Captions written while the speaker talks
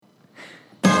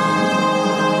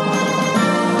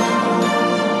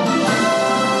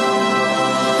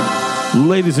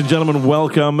Ladies and gentlemen,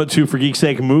 welcome to For Geek's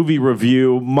Sake Movie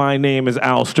Review. My name is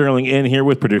Al Sterling, in here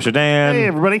with producer Dan. Hey,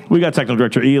 everybody. We got technical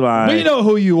director Eli. We know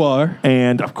who you are.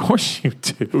 And of course you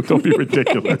do. Don't be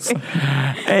ridiculous.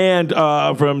 And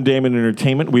from Damon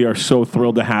Entertainment, we are so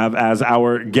thrilled to have as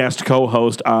our guest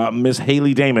co-host Miss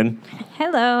Haley Damon.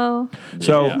 Hello.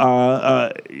 So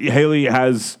Haley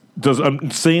does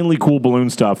insanely cool balloon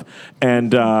stuff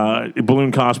and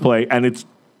balloon cosplay, and it's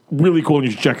really cool, and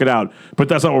you should check it out. But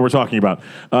that's not what we're talking about.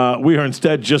 We are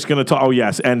instead just going to talk. Oh,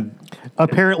 yes. And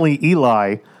apparently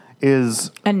Eli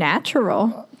is A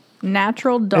natural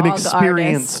dog an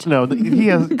experienced. artist. No,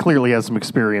 he clearly has some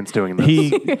experience doing this.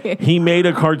 he made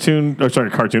a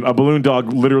balloon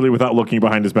dog literally without looking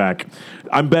behind his back.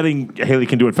 I'm betting Haley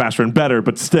can do it faster and better,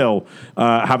 but still,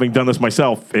 having done this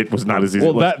myself, it was not as easy.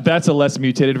 Well, that's a less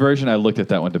mutated version. I looked at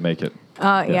that one to make it.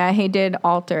 Yeah, he did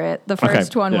alter it. The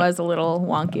first one yeah. was a little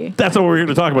wonky. That's what we're here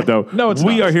to talk about, though. No, it's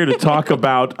we not. are here to talk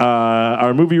about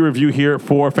our movie review here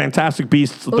for Fantastic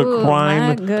Beasts: The Ooh, Crime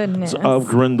my goodness. of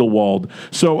Grindelwald.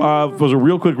 So, was a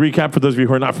real quick recap for those of you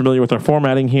who are not familiar with our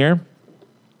formatting here.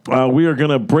 We are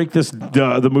going to break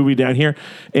the movie down here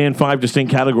in 5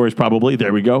 distinct categories, probably.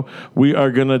 There we go. We are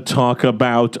going to talk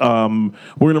about, we're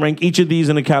going to rank each of these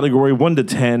in a category 1 to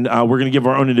 10. We're going to give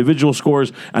our own individual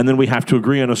scores, and then we have to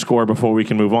agree on a score before we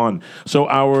can move on. So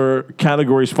our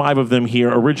categories, 5 of them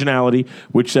here: originality,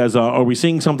 which says, are we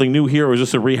seeing something new here, or is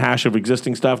this a rehash of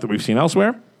existing stuff that we've seen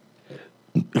elsewhere?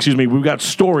 Excuse me, we've got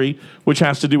story, which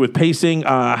has to do with pacing,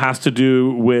 has to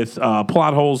do with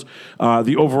plot holes,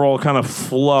 the overall kind of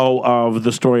flow of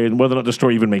the story and whether or not the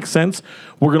story even makes sense.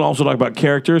 We're going to also talk about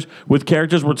characters. With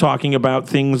characters, we're talking about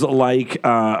things like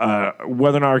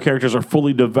whether or not our characters are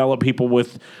fully developed people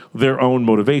with their own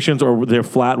motivations or they're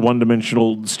flat,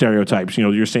 one-dimensional stereotypes,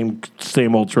 your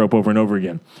same old trope over and over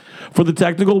again. For the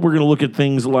technical, we're going to look at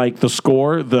things like the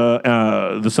score, the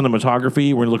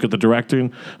cinematography. We're going to look at the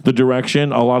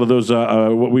direction. A lot of those,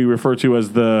 what we refer to as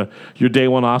your day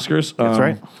one Oscars. That's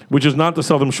right. Which is not to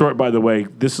sell them short, by the way.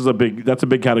 That's a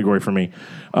big category for me.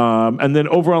 And then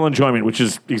overall enjoyment, which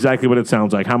is exactly what it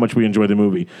sounds like, how much we enjoy the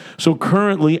movie. So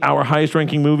currently, our highest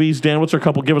ranking movies. Dan, what's our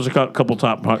couple? Give us a couple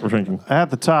top ranking. At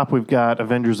the top, we've got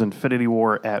Avengers: Infinity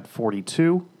War at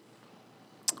 42.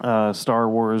 Star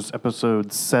Wars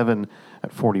Episode 7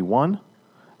 at 41,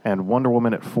 and Wonder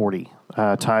Woman at 40,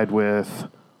 tied with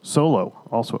Solo,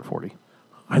 also at 40.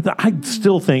 I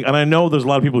still think, and I know there's a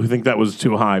lot of people who think that was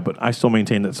too high, but I still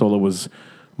maintain that Solo was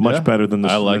much better than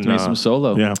this. I liked me some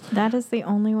Solo. Yeah. That is the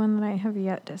only one that I have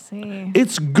yet to see.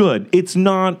 It's good. It's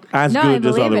not as No, good I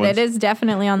as other believe it. ones. It is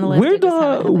definitely on the list. I just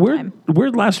haven't had the time.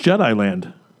 Where'd Last Jedi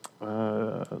land?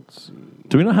 Let's see.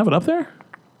 Do we not have it up there?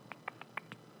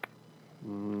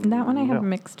 That one I have No.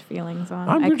 mixed feelings on.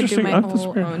 I'm I could do interesting. my I'm whole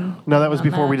suspicious. own. No, that was on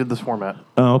before that. we did this format.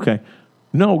 Oh, okay.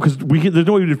 No, because there's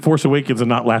no way we did Force Awakens and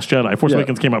not Last Jedi. Force Yeah.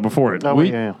 Awakens came out before it. No,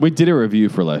 We did a review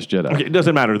for Last Jedi. Okay, it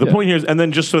doesn't matter. The Yeah. point here is, and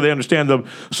then just so they understand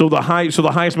the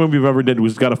highest movie we've ever did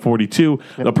was got a 42.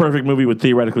 The perfect movie would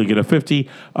theoretically get a 50.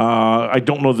 I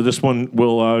don't know that this one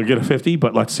will get a 50,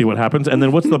 but let's see what happens. And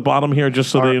then what's the bottom here, just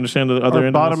so they understand the other Our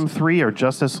end. bottom of this? 3 are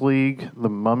Justice League, The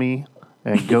Mummy,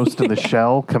 and Ghost in the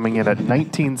Shell, coming in at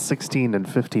 19, 16, and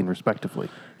 15, respectively.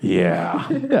 Yeah.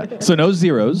 Yeah. So no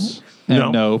zeros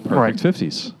and no perfect Right.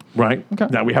 50s. Right. Okay.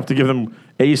 Now we have to give them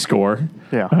a score.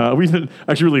 Yeah. We did,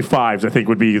 actually really 5s. I think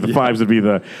would be the 5s would be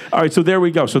the. All right. So there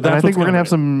we go. So that's. And I think what's we're going to have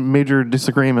happen. some major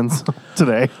disagreements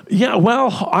today. Yeah.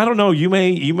 Well, I don't know. You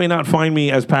may not find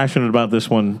me as passionate about this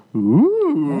one.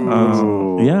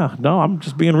 Ooh. Yeah. No, I'm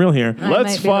just being real here. I Let's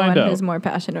might be find the one out. who's more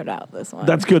passionate about this one.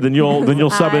 That's good. Then you'll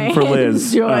sub in for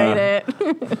Liz. Enjoyed it.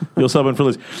 You'll sub in for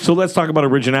Liz. So let's talk about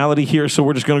originality here. So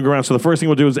we're just going to go around. So the first thing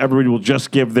we'll do is everybody will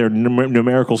just give their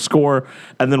numerical score,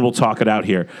 and then we'll talk it out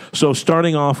here. So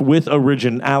starting off with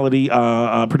originality,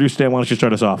 producer Dan, why don't you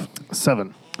start us off?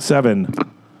 7. 7,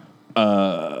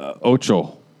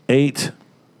 Ocho. 8.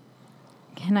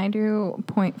 Can I do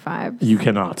 0.5? You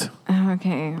cannot.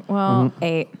 Okay. Well,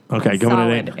 8. Okay, going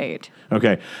at Solid 8.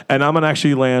 Okay, and I'm gonna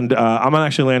actually land.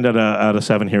 At a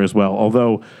 7 here as well.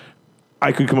 Although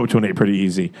I could come up to an 8 pretty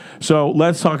easy. So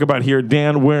let's talk about here,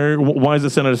 Dan. Why is it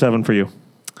set at a 7 for you?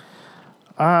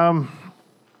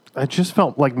 It just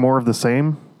felt like more of the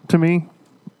same to me.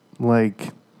 Like,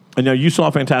 And now you saw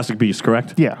Fantastic Beasts,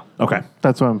 correct? yeah, Okay.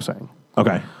 that's what I'm saying.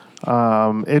 Okay.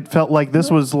 It felt like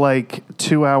this was like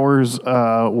 2 hours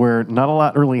where not a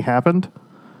lot really happened.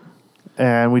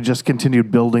 And we just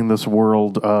continued building this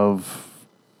world of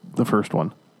the first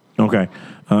one. Okay.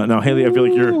 Now, Haley, I feel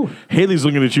like Haley's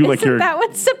looking at you like Isn't you're. that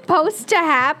what's supposed to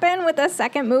happen with the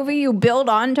second movie? You build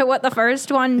on to what the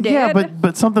first one did? Yeah,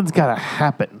 but something's got to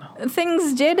happen.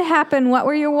 things did happen. What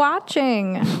were you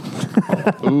watching?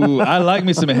 Ooh, I like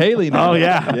me some Haley now. Oh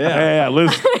yeah.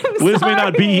 Liz may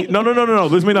not be. No.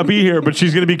 Liz may not be here, but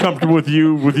she's going to be comfortable with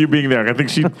you being there. I think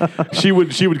she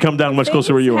would come down much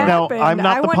closer where you are. Now, I'm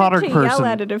not the Potter I wanted to person. yell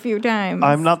at it a few times.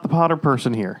 I'm not the Potter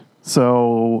person here,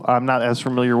 so I'm not as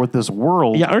familiar with this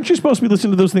world. Yeah, aren't you supposed to be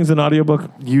listening to those things in audiobook?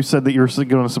 You said that you were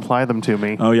going to supply them to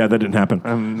me, Oh yeah, that didn't happen.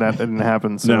 and that didn't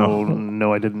happen. So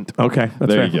no, I didn't. Okay,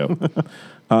 that's There fair. you go.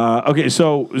 Okay,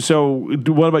 so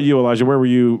what about you, Elijah? Where were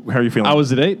you? How are you feeling? I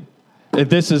was at 8. If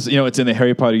this is, it's in the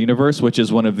Harry Potter universe, which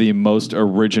is one of the most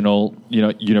original,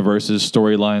 universes,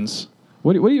 storylines.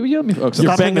 What do you have me? Oh, You're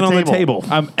Stop hitting banging the on the table.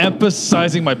 I'm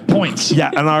emphasizing my points. Yeah,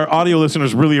 and our audio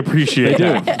listeners really appreciate They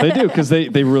that. do. They do, because they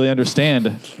really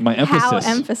understand my emphasis.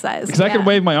 How emphasized. Because I can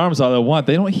wave my arms all I want.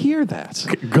 They don't hear that.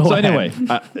 Go so ahead. anyway,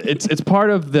 it's part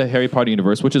of the Harry Potter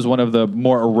universe, which is one of the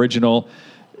more original,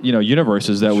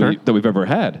 universes that Sure. we've ever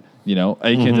had.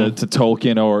 Akin to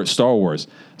Tolkien or Star Wars.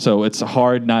 So it's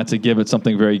hard not to give it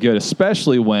something very good,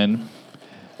 especially when.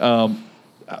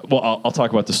 I'll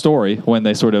talk about the story when they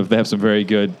have some very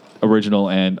good original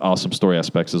and awesome story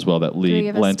aspects as well that Do we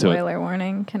give a lend to it. spoiler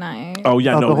warning? Can I? Oh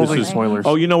yeah, The no, whole this thing is spoilers.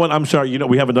 Oh, you know what? I'm sorry.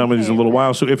 We haven't done these in a little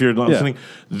while. So if you're not Yeah. listening,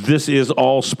 this is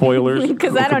all spoilers.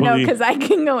 Because I don't know. Completely- Because I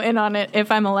can go in on it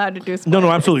if I'm allowed to do spoilers.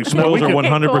 No, absolutely. Spoilers are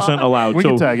 100% allowed. We so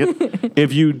can tag it.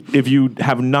 if you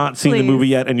have not seen the Please. movie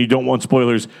yet and you don't want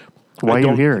spoilers, Why are you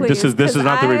don't- here? This is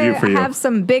not the review for you. I have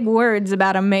some big words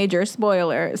about a major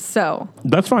spoiler, so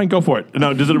That's fine. Go for it.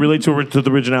 Now, does it relate to the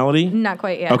originality? not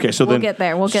quite yet. Okay, so we'll then get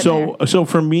there. We'll get so, there. So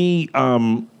for me,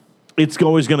 it's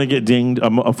always going to get dinged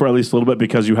for at least a little bit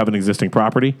because you have an existing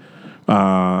property.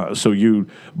 And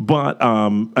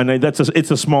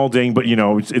it's a small ding, but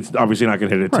it's obviously not going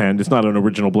to hit a 10. It's not an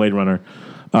original Blade Runner.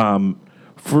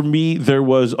 For me, there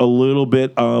was a little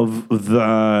bit of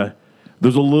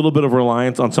there's a little bit of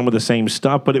reliance on some of the same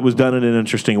stuff, but it was done in an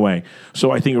interesting way. So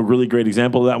I think a really great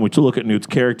example of that, when you look at Newt's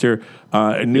character,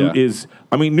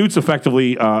 Newt's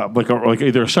effectively like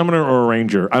either a summoner or a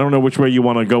ranger. I don't know which way you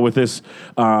want to go with this,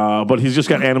 but he's just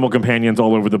got animal companions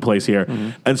all over the place here. Mm-hmm.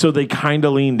 And so they kind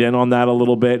of leaned in on that a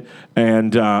little bit,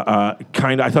 and I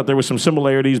thought there was some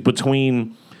similarities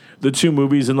between the two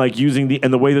movies, and using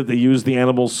the way that they used the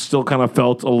animals still kind of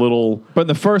felt a little. But in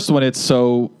the first one, it's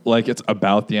so it's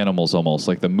about the animals almost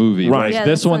like the movie. Right. Whereas Yeah,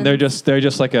 this this one, they're one's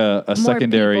just like a More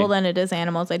secondary. people than it is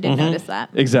animals. I did notice that.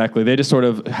 Exactly. They just sort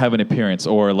of have an appearance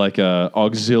or like a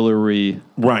auxiliary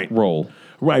Right. role.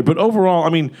 Right, but overall,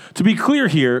 to be clear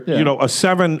here, Yeah. a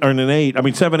 7 or an 8.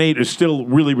 7-8 is still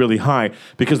really, really high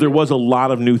because there was a lot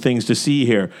of new things to see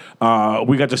here.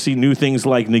 We got to see new things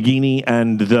like Nagini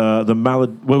and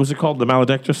what was it called? The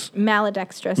Maledictus.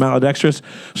 Maledextrous.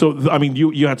 So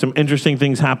you had some interesting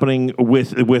things happening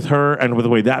with her and with the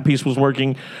way that piece was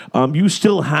working. You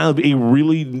still have a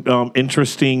really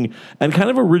interesting and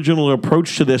kind of original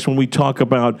approach to this when we talk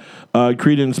about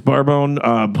Credence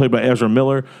Barbone, played by Ezra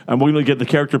Miller, and we're going to get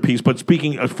the character piece. But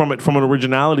speaking from an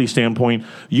originality standpoint,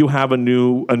 you have a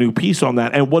new piece on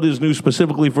that. And what is new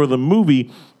specifically for the movie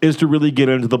is to really get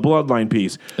into the bloodline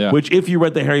piece, which if you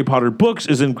read the Harry Potter books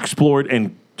is explored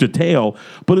in detail,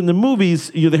 but in the movies,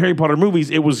 the Harry Potter movies,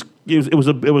 it was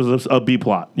a B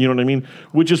plot. You know what I mean?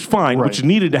 Which is fine, Right. which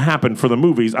needed to happen for the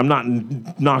movies. I'm not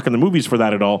knocking the movies for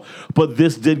that at all, but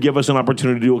this did give us an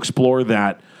opportunity to explore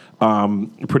that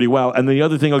pretty well. And the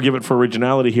other thing I'll give it for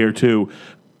originality here too.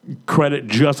 Credit,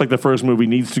 just like the first movie,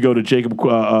 needs to go to Jacob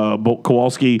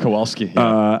Kowalski. Played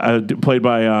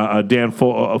by Dan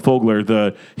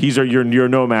Fogler. You're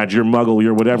nomad, you're muggle,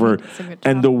 you're whatever. That's a good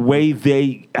And job. the way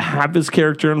they have this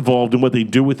character involved and what they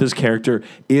do with this character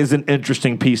is an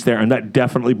interesting piece there, and that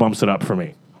definitely bumps it up for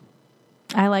me.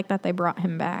 I like that they brought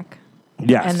him back.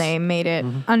 Yes. And they made it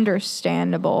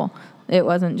understandable. It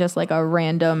wasn't just like a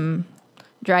random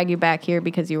drag you back here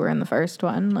because you were in the first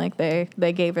one. Like they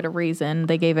gave it a reason.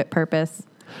 They gave it purpose.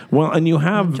 Well, and you I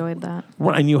have enjoyed that.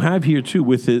 Right, and you have here too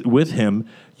with him,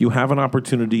 you have an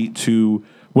opportunity to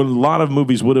what a lot of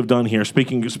movies would have done here.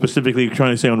 Speaking specifically,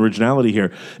 trying to say on originality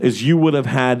here, is you would have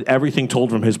had everything told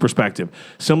from his perspective,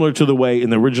 similar to the way in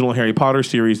the original Harry Potter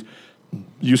series.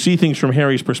 You see things from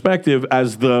Harry's perspective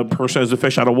as the person, as a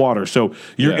fish out of water. So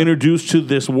you're introduced to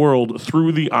this world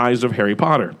through the eyes of Harry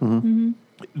Potter. Mm-hmm.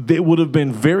 It would have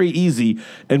been very easy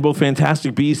in both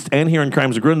Fantastic Beasts and here in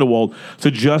Crimes of Grindelwald to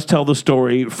just tell the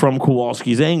story from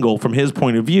Kowalski's angle, from his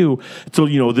point of view,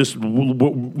 to this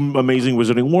amazing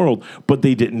wizarding world. But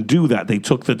they didn't do that. They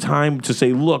took the time to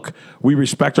say, look, we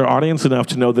respect our audience enough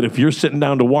to know that if you're sitting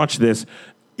down to watch this,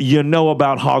 you know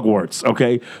about Hogwarts,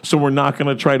 okay? So we're not going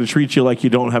to try to treat you like you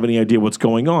don't have any idea what's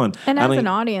going on. And as an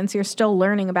audience, you're still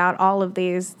learning about all of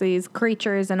these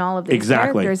creatures and all of these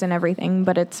Exactly. characters and everything,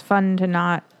 but it's fun to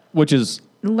not Which is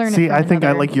learn it See, from I think I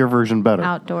another like your version better.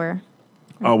 outdoor.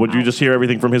 Oh, would you just hear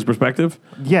everything from his perspective?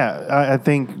 Yeah, I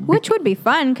think. Which would be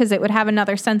fun because it would have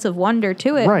another sense of wonder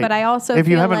to it. Right. But I also if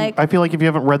you feel haven't, like I feel like if you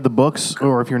haven't read the books,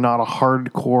 or if you're not a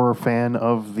hardcore fan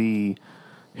of the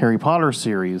Harry Potter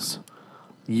series,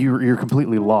 you're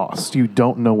completely lost. You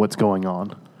don't know what's going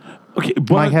on. Okay,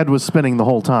 but My head was spinning the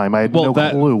whole time. I had Well, no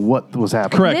that- clue what was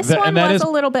happening. Correct. this That- one and that was is-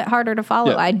 a little bit harder to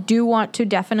follow. Yeah. I do want to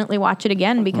definitely watch it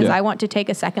again because Yeah. I want to take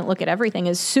a second look at everything.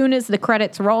 As soon as the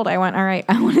credits rolled, I went, all right,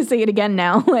 I want to see it again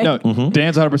now. Like, no,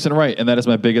 Dan's 100% right, and that is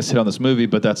my biggest hit on this movie.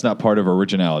 But that's not part of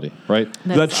originality, right?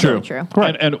 That's so true.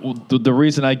 Right. And the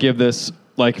reason I give this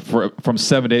from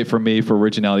 7 to 8 for me for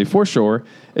originality for sure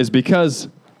is because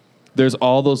there's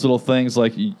all those little things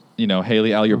like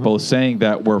Haley, Al, you're both saying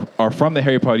that are from the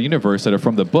Harry Potter universe that are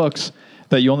from the books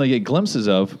that you only get glimpses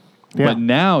of, Yeah. but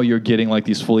now you're getting like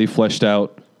these fully fleshed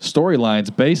out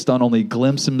storylines based on only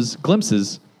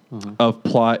glimpses of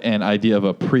plot and idea of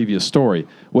a previous story,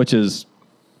 which is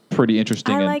pretty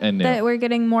interesting. I like and new. that we're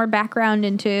getting more background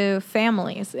into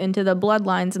families, into the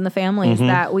bloodlines and the families Mm-hmm.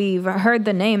 that we've heard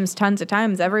the names tons of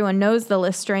times. Everyone knows the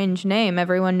Lestrange name.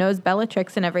 Everyone knows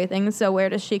Bellatrix and everything. So where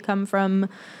does she come from?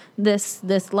 This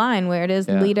line, where does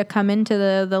Yeah. Lita come into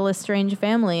the Lestrange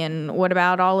family, and what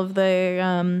about all of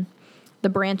the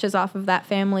branches off of that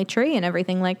family tree and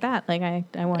everything like that? Like I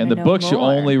want to In the know books, you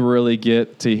more. only really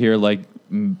get to hear like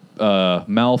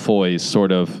Malfoy's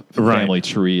sort of Right. family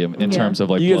tree in Yeah. terms of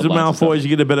like you get the bloodlines and stuff. Malfoys, you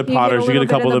get a bit of You get a Potters, you get a little bit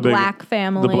couple of of the big Black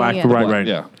family, the Black, yeah. right.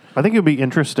 Yeah. I think it would be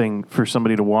interesting for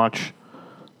somebody to watch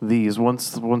these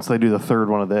once they do the third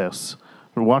one of this.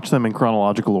 Watch them in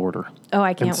chronological order Oh,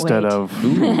 I can't instead wait. of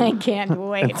I can't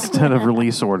wait. instead of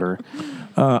release order.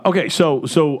 Okay,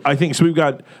 so I think so. We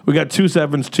got 2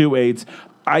 7s, 2 8s.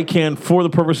 I can, for the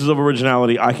purposes of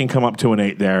originality, I can come up to an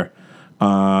 8 there,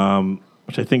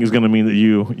 which I think is going to mean that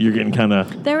you're getting kind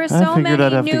of. There were I so figured many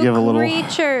I'd have to new give a little-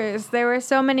 creatures. There were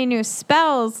so many new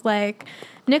spells, like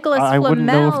Nicholas I Flamel. wouldn't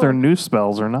know if they're new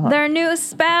spells or not. They're new Oh,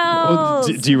 spells.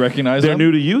 do you recognize They're them?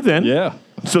 new to you then? Yeah.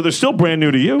 So they're still brand new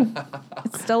to you.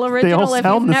 It's still original if you've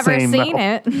sound the never same, seen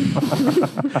though.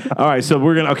 All it. right, so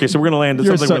we're gonna land. It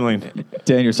You're sounds like we're gonna land.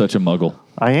 Dan, you're such a muggle.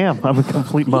 I am. I'm a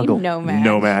complete muggle. No man.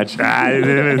 No match.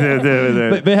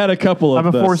 They had a couple of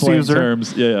I'm a the Force slang user.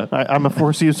 terms. Yeah. I'm a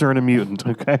Force user and a mutant.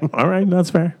 Okay. All right,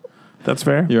 that's fair. That's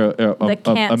fair. You're a The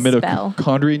can't spell.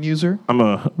 mitochondrian user, I'm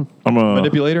a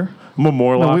manipulator. I'm a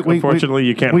Morlock. No, Unfortunately,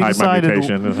 you can't hide my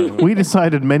mutation. We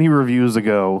decided many reviews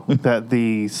ago that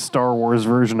the Star Wars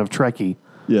version of Trekkie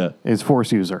Yeah. is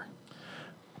Force user.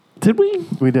 Did we?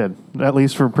 We did, at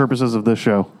least for purposes of this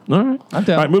show. All right. I'm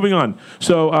down. All right, moving on.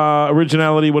 So,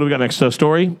 originality, what do we got next?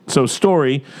 Story. So,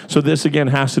 story. So, this again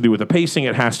has to do with the pacing.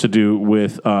 It has to do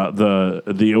with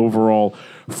the overall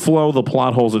flow, the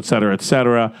plot holes, et cetera, et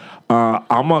cetera.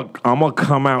 I'm gonna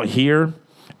come out here,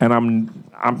 and I'm.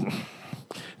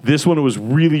 This one was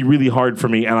really, really hard for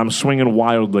me, and I'm swinging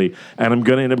wildly, and I'm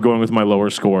gonna end up going with my lower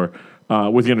score,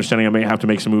 with the understanding I may have to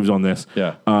make some moves on this.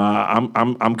 Yeah.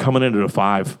 I'm coming in at a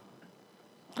 5.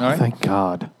 All right. Thank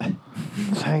God.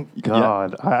 Thank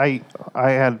God. I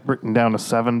had written down a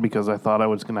 7 because I thought I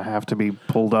was going to have to be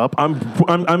pulled up. I'm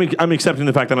accepting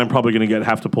the fact that I'm probably going to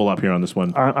have to pull up here on this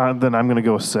one. Then I'm going to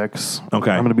go a 6.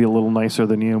 Okay. I'm going to be a little nicer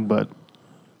than you, but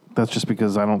that's just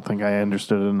because I don't think I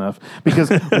understood it enough. Because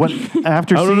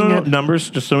after Oh, seeing no, it, numbers.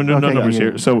 Just so we know Okay, yeah, numbers yeah,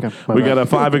 here. yeah. So Okay, my we bad. got a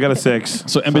 5, we got a 6.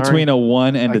 So in Sorry. between a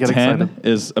 1 and I a get 10 excited.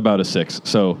 is about a 6.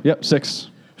 So, yep, 6.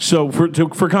 So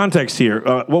for context here,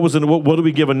 what do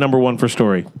we give a number 1 for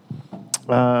story?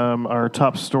 our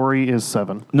top story is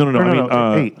 7. No. Or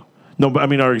I mean 8. No, but I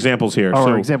mean our examples here. Our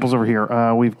so examples over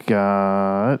here. We've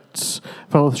got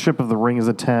Fellowship of the Ring is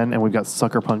a 10, and we've got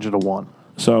Sucker Punch at a 1.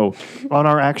 so On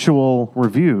our actual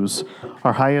reviews,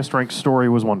 our highest ranked story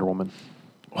was Wonder Woman.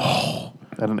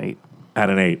 At an 8. at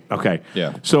an 8. Okay.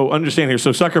 Yeah. So understand here.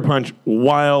 So Sucker Punch,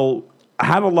 while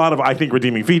had a lot of, I think,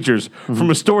 redeeming features, from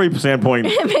a story standpoint,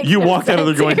 you walked out of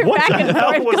there going, You're what back the and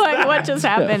hell forth was going, that? what just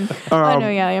happened? I know,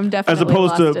 yeah, I'm As definitely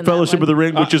opposed lost to in Fellowship that of the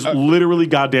Ring, which is literally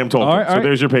goddamn Tolkien. All right, all so right.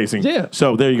 there's your pacing. Yeah.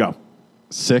 So there you go.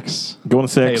 6. Going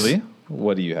to 6. Haley,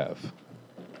 what do you have?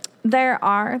 There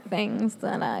are things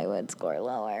that I would score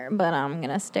lower, but I'm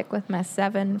gonna stick with my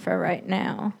 7 for right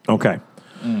now. Okay.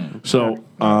 So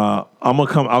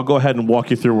I'll go ahead and walk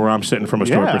you through where I'm sitting from a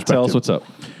story Yeah. perspective. Tell us what's up.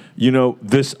 You know,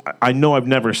 this, I know I've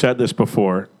never said this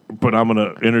before, but I'm going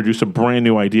to introduce a brand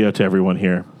new idea to everyone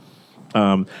here.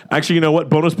 Actually, you know what?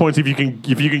 Bonus points if you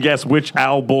can guess which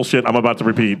Al bullshit I'm about to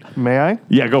repeat. May I?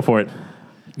 Yeah, go for it.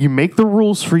 You make the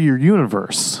rules for your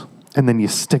universe, and then you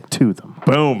stick to them.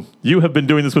 Boom. You have been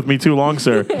doing this with me too long,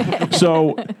 sir.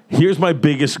 So here's my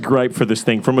biggest gripe for this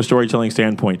thing from a storytelling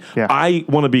standpoint. Yeah. I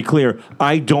want to be clear.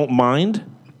 I don't mind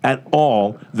at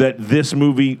all that this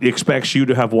movie expects you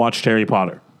to have watched Harry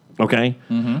Potter. Okay?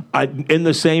 In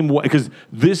the same way, because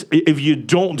if you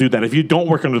don't do that, if you don't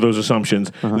work under those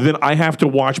assumptions, then I have to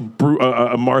watch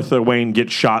Martha Wayne get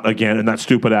shot again in that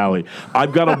stupid alley.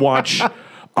 I've got to watch...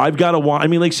 I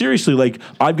mean, like, seriously, like,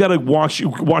 I've got to watch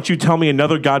you tell me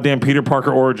another goddamn Peter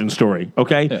Parker origin story,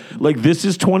 okay? Yeah. Like, this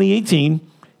is 2018.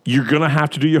 You're going to have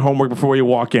to do your homework before you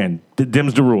walk in.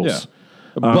 Dim's the rules.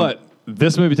 Yeah. But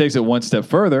this movie takes it one step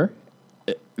further.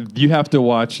 You have to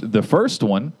watch the first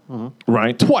one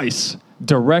Right? twice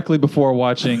directly before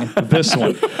watching this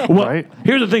one. Well, Right.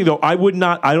 here's the thing, though. I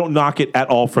don't knock it at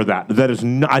all for that. That is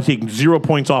not, I take 0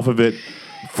 points off of it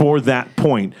for that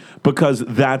point, because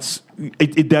that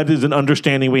is an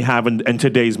understanding we have in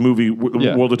today's movie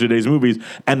world of today's movies,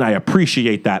 and I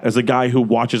appreciate that as a guy who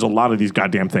watches a lot of these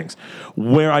goddamn things.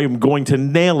 Where I am going to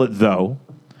nail it, though,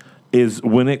 is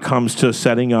when it comes to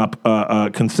setting up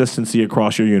consistency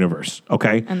across your universe,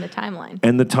 okay? And the timeline.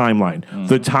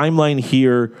 The timeline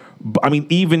here, I mean,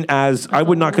 even as I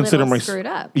would not consider little myself screwed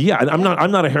up. Yeah, and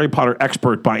I'm not a Harry Potter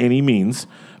expert by any means.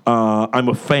 I'm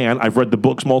a fan. I've read the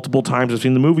books multiple times. I've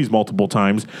seen the movies multiple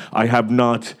times. I have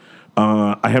not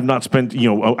spent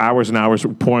hours and hours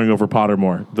poring over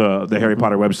Pottermore, the Harry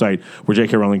Potter website, where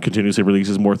J.K. Rowling continuously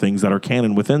releases more things that are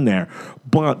canon within there.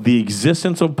 But the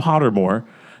existence of Pottermore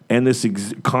and this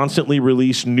constantly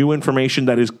released new information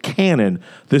that is canon,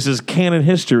 this is canon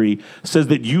history, says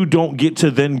that you don't get to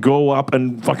then go up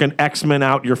and fucking X-Men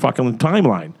out your fucking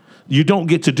timeline. You don't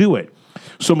get to do it.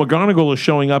 So McGonagall is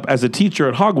showing up as a teacher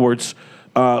at Hogwarts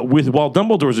while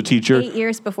Dumbledore's a teacher. 8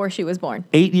 years before she was born.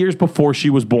 8 years before she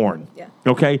was born. Yeah.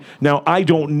 Okay. Now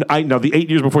the 8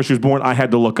 years before she was born, I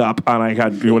had to look up, and I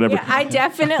had whatever. Yeah, I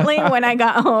definitely, when I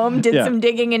got home, did Yeah. some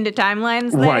digging into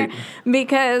timelines there, Right.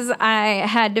 because I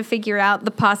had to figure out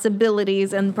the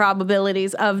possibilities and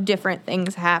probabilities of different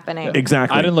things happening.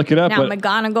 Exactly. I didn't look it up, Now, but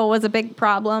McGonagall was a big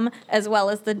problem, as well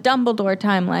as the Dumbledore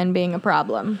timeline being a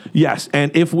problem. Yes,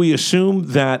 and if we assume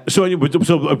that, but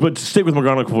stay with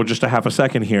McGonagall for just a half a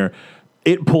second here.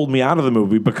 It pulled me out of the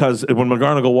movie because when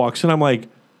McGonagall walks in, I'm like,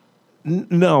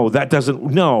 no, that doesn't,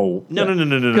 no. because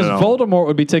No. Voldemort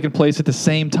would be taking place at the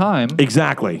same time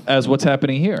Exactly. as what's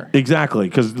happening here. Exactly,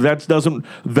 because that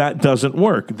doesn't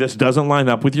work. This doesn't line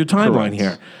up with your timeline Correct.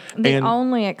 here. The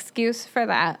only excuse for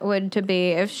that would to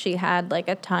be if she had like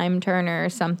a time turner or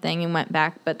something and went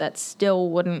back, but that still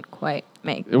wouldn't quite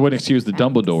make. It wouldn't excuse the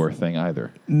Dumbledore thing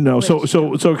either. No, so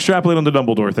extrapolate on the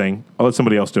Dumbledore thing. I'll let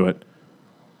somebody else do it.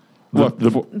 The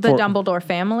Dumbledore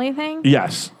family thing?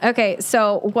 Yes. Okay,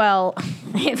 so, well,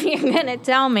 if you're going to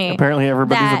tell me Apparently,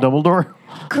 everybody's that a Dumbledore.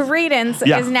 Credence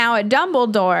Yeah. is now a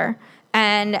Dumbledore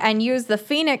and use the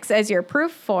Phoenix as your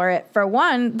proof for it, for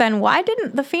one, then why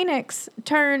didn't the Phoenix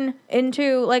turn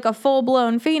into like a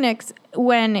full-blown Phoenix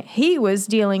when he was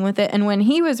dealing with it and when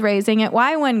he was raising it?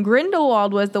 Why, when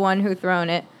Grindelwald was the one who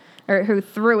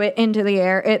threw it into the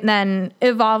air, it then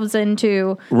evolves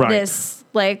into this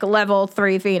like level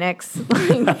 3 Phoenix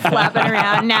like, flapping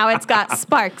around. Now it's got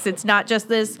sparks. It's not just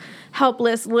this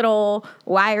helpless little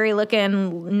wiry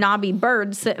looking knobby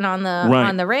bird sitting on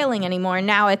the railing anymore.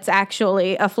 Now it's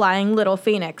actually a flying little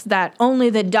Phoenix that only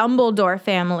the Dumbledore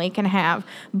family can have.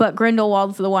 But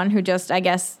Grindelwald's the one who just, I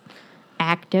guess,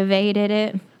 activated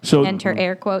it. So enter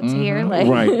air quotes here. Like,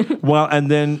 right. Well, and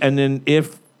then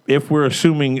if we're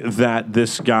assuming that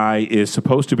this guy is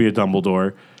supposed to be a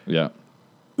Dumbledore, Yeah.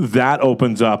 that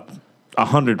opens up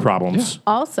 100 problems.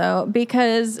 Also,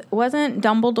 because wasn't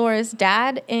Dumbledore's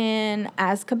dad in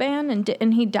Azkaban, and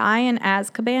didn't he die in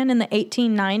Azkaban in the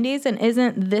 1890s? And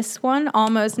isn't this one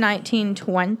almost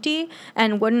 1920?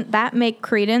 And wouldn't that make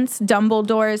Credence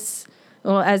Dumbledore's,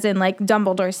 well, as in like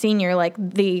Dumbledore Senior, like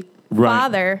the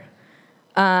father?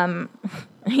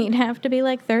 He'd have to be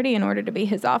like 30 in order to be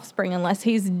his offspring, unless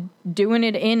he's doing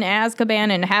it in Azkaban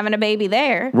and having a baby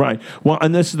there. Right. Well,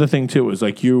 and this is the thing too, is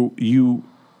like you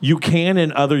can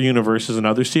in other universes and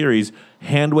other series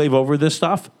hand wave over this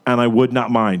stuff, and I would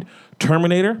not mind.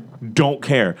 Terminator, don't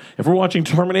care. If we're watching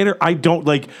Terminator, I don't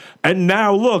like. And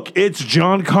now look, it's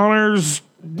John Connor's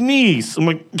niece. I'm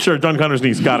like, sure, John Connor's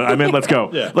niece. Got it. I meant, let's go.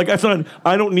 Yeah. Like, that's not,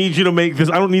 I don't need you to make this.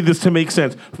 I don't need this to make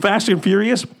sense. Fast and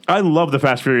Furious, I love the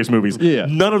Fast and Furious movies. Yeah.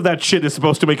 None of that shit is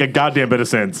supposed to make a goddamn bit of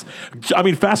sense. I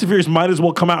mean, Fast and Furious might as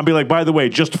well come out and be like, by the way,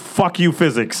 just fuck you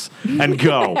physics and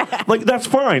go. Like, that's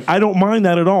fine. I don't mind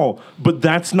that at all. But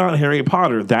that's not Harry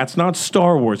Potter. That's not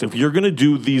Star Wars. If you're going to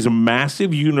do these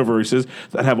massive universes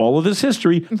that have all of this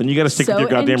history, then you got to stick with your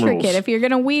goddamn intricate. rules. If you're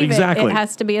going to weave Exactly. it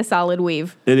has to be a solid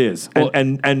weave. It is.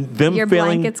 And them Your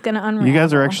failing. blanket's going to unravel. You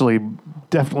guys are actually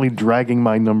definitely dragging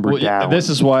my number down. This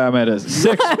is why I'm at a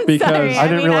 6 because Sorry, I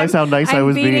didn't realize how nice I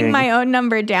was I'm beating being. my own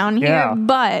number down here, Yeah.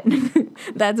 but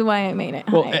that's why I made it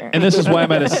higher. and this is why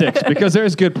I'm at a 6 because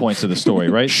there's good points to the story,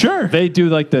 right? Sure. They do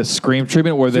like the Scream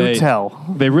treatment where Do tell.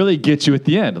 they really get you at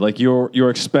the end. Like you're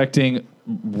expecting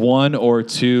one or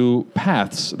two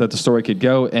paths that the story could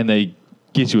go, and they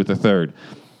get you at the third.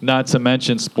 Not to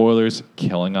mention spoilers,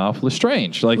 killing off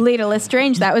Lestrange. Like Lita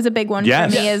Lestrange, that was a big one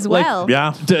Yes. for me as Like, well.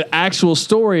 Yeah. the actual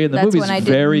story in the That's movie is one I did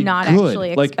very not good.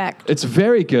 actually Like expect. it's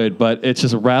very good, but it's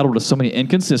just rattled with so many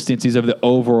inconsistencies of the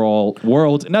overall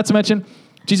world. Not to mention,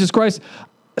 Jesus Christ,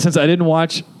 since I didn't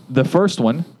watch the first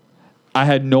one, I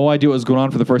had no idea what was going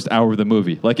on for the first hour of the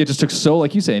movie. Like it just took so,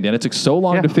 like you say, Dan, it took so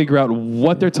long Yeah. to figure out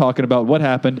what they're talking about, what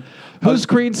happened, who's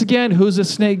Credence again, who's a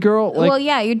snake girl. Like, well,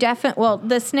 yeah, you definitely. Well,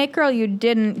 the snake girl you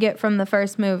didn't get from the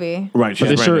first movie. Right. but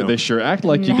she's brand new. they sure act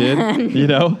like you did, you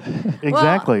know.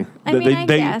 Exactly. Well, I mean, I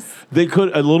guess. They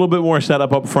could a little bit more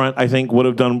setup up front. I think would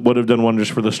have done wonders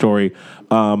for the story.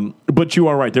 But you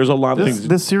are right. There's a lot of This, things.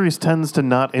 this series tends to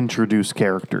not introduce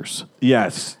characters.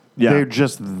 Yes. Yeah. They're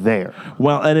just there.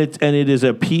 Well, and it is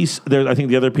a piece there. I think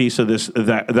the other piece of this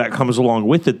that comes along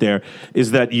with it there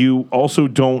is that you also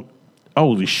don't.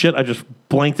 Holy shit! I just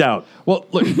blanked out. Well,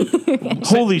 look,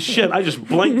 Holy shit! I just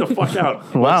blanked the fuck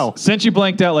out. Wow. since you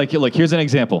blanked out, like here's an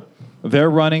example. They're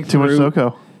running Too much through.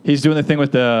 Soko. He's doing the thing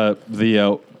with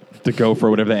the gopher,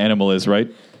 whatever the animal is,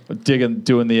 right?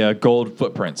 Doing the gold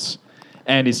footprints,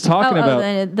 and he's talking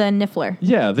about the Niffler.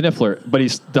 yeah, the Niffler. But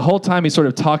he's the whole time he's sort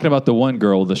of talking about the one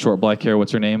girl with the short black hair.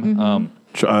 What's her name?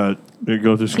 There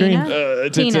goes the screen.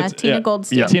 Tina? Tina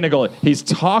Goldstein. Yeah, Tina Goldstein. He's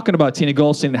talking about Tina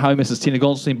Goldstein and how he misses Tina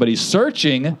Goldstein, but he's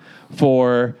searching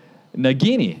for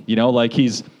Nagini. You know, like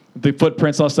he's the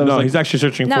footprints, all stuff. No, It's he's actually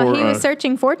searching No, for. he was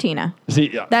searching for Tina.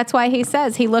 see, That's why he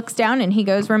says he looks down and he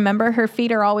goes, "Remember, her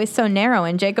feet are always so narrow."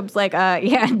 And Jacob's like,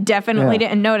 "Yeah, definitely Yeah.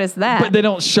 didn't notice that." but they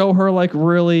don't show her like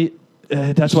really.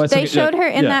 That's why it's They like- showed her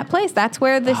in yeah. that place. That's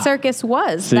where the circus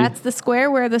was. See? That's the square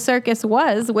where the circus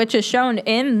was, which is shown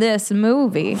in this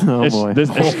movie. Oh, It's- boy.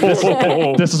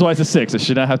 This is why it's a 6. It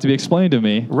should not have to be explained to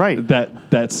me. Right.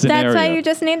 That scenario. That's why you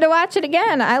just need to watch it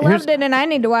again. I Here's loved it, and I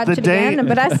need to watch the it day- again.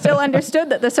 But I still understood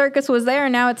that the circus was there,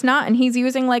 and now it's not. And he's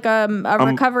using like a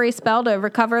recovery spell to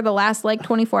recover the last like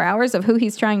 24 hours of who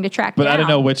he's trying to track but down. I don't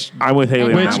know which. I'm with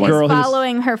Haley. And on Which that he's one. girl he's-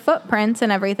 following her footprints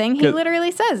and everything. He 'Cause-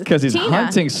 literally says 'cause he's Tina.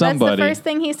 hunting somebody. That's the first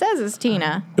thing he says is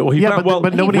Tina. Well, he Yeah, found-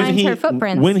 but nobody- when He finds her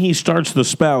footprints. When he starts the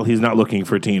spell, he's not looking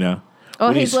for Tina. Oh,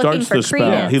 when he's he looking starts for the spell,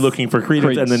 Credence. he's looking for Credence,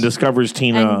 and then Credence. discovers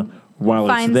Tina And while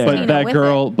it's finds there. But Tina that with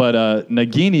girl, it. but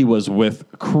Nagini was with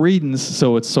Credence,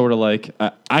 so it's sort of like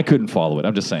I couldn't follow it.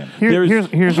 I'm just saying. There's-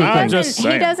 Here's the I'm thing. just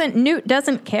saying. Newt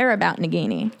doesn't care about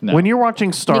Nagini. No. When you're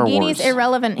watching Star Nagini's Wars,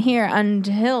 irrelevant here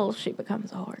until she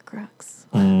becomes a Horcrux.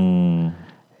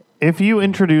 if you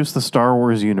introduce the Star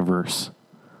Wars universe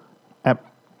at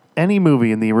any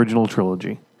movie in the original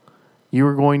trilogy, you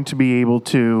are going to be able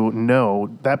to know,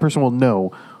 that person will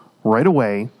know right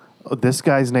away, oh, this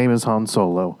guy's name is Han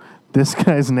Solo. This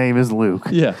guy's name is Luke.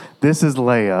 Yeah. This is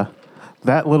Leia.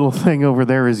 That little thing over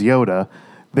there is Yoda.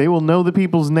 They will know the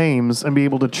people's names and be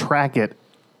able to track it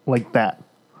like that.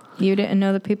 You didn't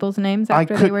know the people's names I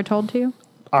after they could- were told to you?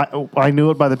 I knew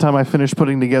it by the time I finished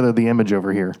putting together the image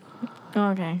over here.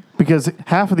 Okay. Because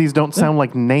half of these don't sound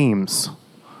like names.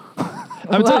 I'm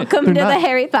telling you, Welcome to they're the not-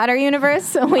 Harry Potter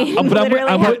universe. We but literally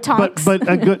I'm- have Tonks. But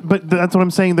that's what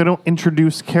I'm saying. They don't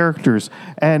introduce characters.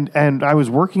 And I was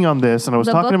working on this, and I was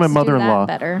The talking to my books do that mother-in-law.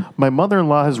 better. My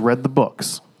mother-in-law has read the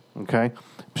books. Okay,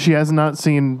 she has not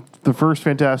seen the first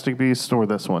Fantastic Beasts or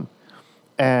this one,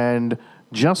 and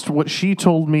just what she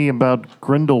told me about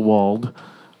Grindelwald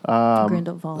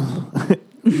Grindelwald.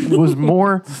 was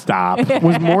more Stop.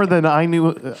 was more than I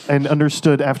knew and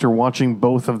understood after watching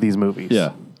both of these movies.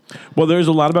 yeah. Well, there's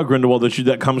a lot about Grindelwald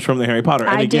that comes from the Harry Potter.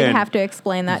 And I again, did have to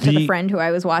explain that to the the- friend who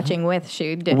I was watching with.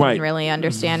 She didn't Right. really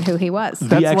understand who he was.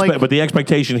 That's like- but the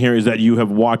expectation here is that you have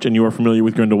watched and you are familiar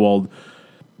with Grindelwald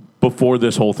before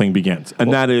this whole thing begins,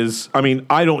 and that is, I mean,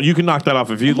 I don't. You can knock that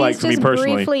off if you'd like. He's For me just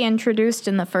personally, briefly introduced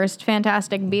in the first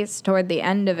Fantastic Beasts toward the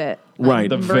end of it Right.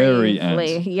 The very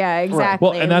Briefly. end. Yeah, exactly.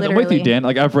 Well, and I'm with you, literally. Dan.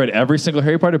 Like I've read every single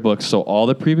Harry Potter book, so all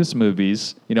the previous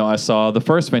movies. You know, I saw the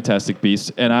first Fantastic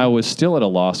Beasts, and I was still at a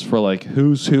loss for like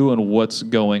who's who and what's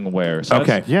going where. So Okay.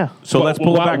 that's- Yeah. So let's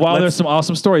pull it back. While Let's- there's some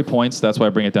awesome story points, that's why I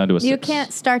bring it down to a 6. You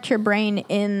can't start your brain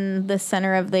in the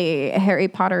center of the Harry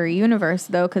Potter universe,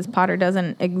 though, because Potter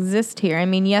doesn't exist here. I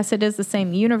mean, yes, it is the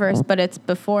same universe, but it's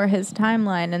before his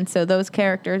timeline, and so those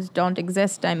characters don't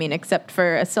exist, I mean, except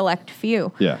for a select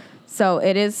few. Yeah. So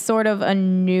it is sort of a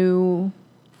new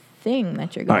thing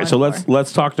that you're All going right, so for.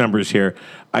 let's talk numbers here.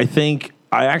 I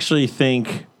actually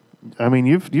think I mean,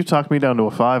 you've talked me down to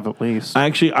a 5 at least. but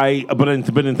in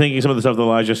thinking some of the stuff that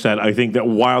Elijah said, I think that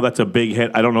while that's a big hit,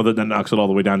 I don't know that knocks it all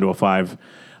the way down to a 5.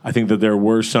 I think that there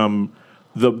were some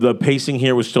the pacing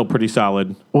here was still pretty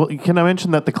solid. Well, can I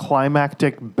mention that the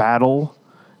climactic battle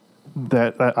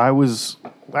that I was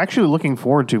actually looking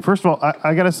forward to? First of all,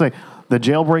 I got to say, the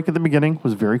jailbreak at the beginning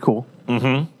was very cool.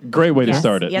 Great way to Yes,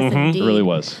 start it. yes, indeed. It really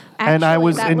was. Actually, And I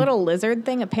was that in- little lizard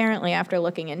thing, apparently, after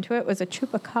looking into it, was a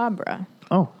chupacabra,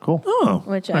 Oh, cool. Oh,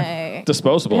 which I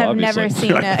Disposable, have obviously. never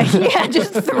seen. Yeah,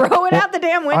 just throw it out the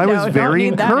damn window. I was Don't very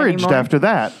need that encouraged anymore. after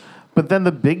that. But then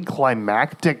the big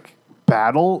climactic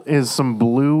battle is some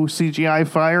blue CGI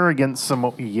fire against some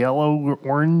yellow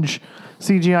orange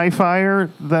CGI fire.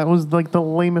 That was like the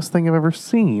lamest thing I've ever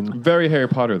seen. Very Harry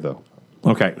Potter, though.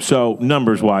 okay. So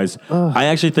numbers wise, I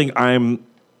actually think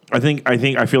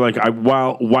I feel like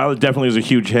while it definitely is a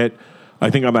huge hit, I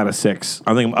think I'm at a 6.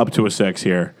 I think I'm up to a 6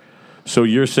 here. So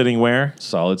you're sitting where?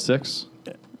 Solid 6.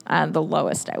 The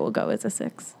lowest I will go is a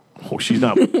 6. Oh, she's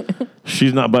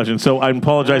not budging. So I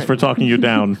apologize for talking you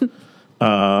down.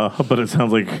 But it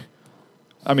sounds like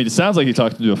I mean, it sounds like he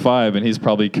talked to a 5, and he's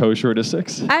probably kosher at a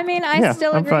 6. I mean, I Yeah,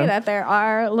 still I'm agree fine. that there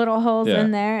are little holes Yeah.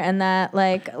 in there, and that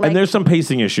like and there's some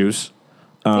pacing issues.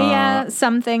 yeah,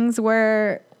 some things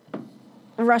were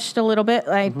rushed a little bit.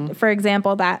 Like for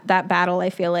example, that battle I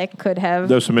feel like could have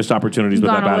There's some missed opportunities with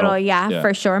gone that a battle. little, Yeah.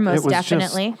 for sure, most was just-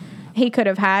 definitely. He could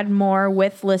have had more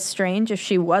with Lestrange if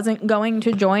she wasn't going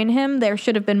to join him. There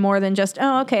should have been more than just,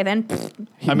 oh, okay, then.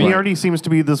 I mean, He already seems to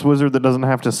be this wizard that doesn't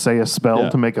have to say a spell Yeah.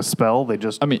 to make a spell. They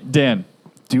just I mean, Dan,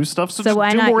 do stuff. So just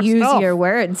why do not more use stuff. your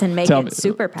words and make tell it me,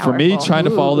 super powerful? for me, trying to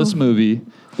follow this movie,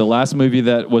 the last movie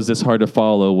that was this hard to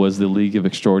follow was The League of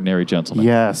Extraordinary Gentlemen.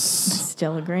 Yes.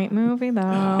 Still a great movie,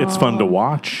 though. It's fun to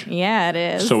watch. Yeah, it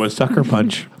is. So is Sucker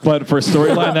Punch. But for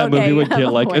storyline, that Okay, movie would you have get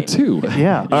a like a point. 2.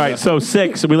 Yeah. All right, so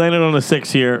 6. We landed on a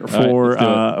 6 here for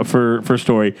let's for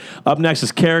story. Up next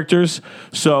is characters.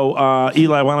 So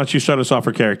Eli, why don't you start us off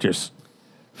for characters?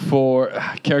 For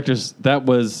characters, that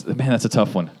was, man, that's a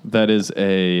tough one. That is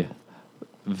a.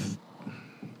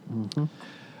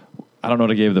 I don't know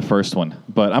what I gave the first one,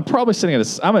 but I'm probably sitting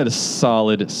at I'm at a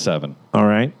solid 7. All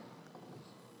right,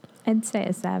 I'd say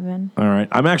a 7. all right.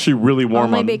 I'm actually really warm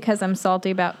Only on. because I'm salty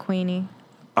about Queenie.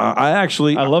 I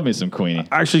I love me some Queenie.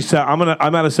 actually said I'm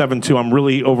at a 7 too. I'm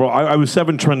really overall. I was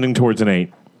 7 trending towards an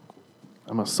 8.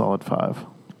 I'm a solid 5.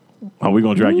 Oh, we're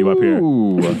gonna drag you up here.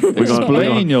 Ooh, gonna-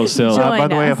 explain yourself. Join By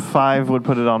the way, a us. 5 would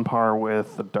put it on par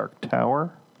with the Dark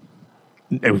Tower.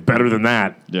 It was better than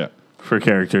that Yeah. for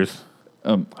characters.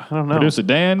 I don't know. Producer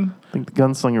Dan. I think the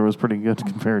Gunslinger was pretty good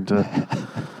compared to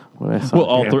what I saw.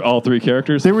 Well, all three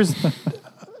characters. There was.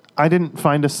 I didn't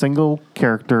find a single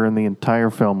character in the entire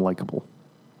film likable.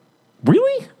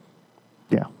 Really?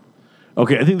 Yeah.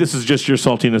 Okay, I think this is just your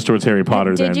saltiness towards Harry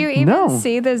Potter. Did then. you even No.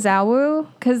 see the Zawu?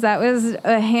 Because that was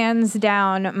hands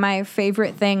down my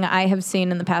favorite thing I have seen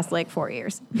in the past 4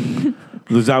 years. The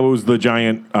Zawu the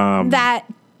giant. That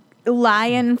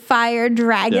lion fire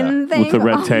dragon Yeah, thing with the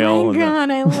red tail Oh and my the-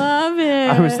 god, I love it.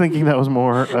 I was thinking that was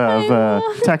more of love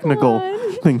technical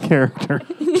that. than character.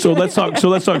 So let's talk.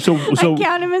 So I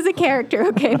count him as a character.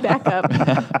 Okay, back up.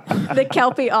 The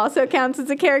Kelpie also counts as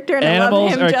a character, and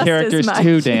Animals I love him are just characters as much.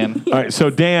 too, Dan. all right. So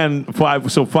Dan,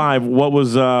 5. So 5. What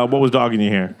was dogging you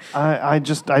here? I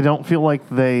don't feel like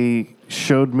they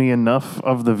showed me enough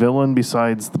of the villain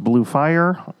besides the blue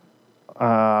fire,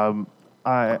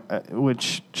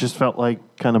 which just felt like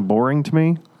kind of boring to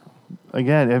me.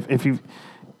 Again, if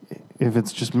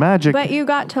it's just magic, But you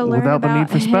got to learn without the need about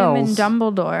for him and spells.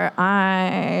 Dumbledore.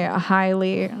 I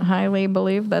highly, highly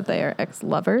believe that they are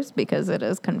ex-lovers because it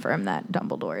is confirmed that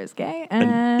Dumbledore is gay.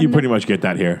 And You pretty much get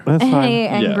that here. That's fine. Hey,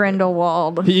 and Yeah.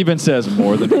 Grindelwald. He even says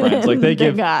more than friends. Like they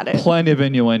give got it. plenty of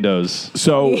innuendos.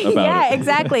 So about Yeah, it.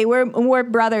 exactly. We're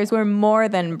brothers. We're more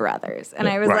than brothers. And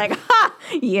I was Right. like, ha,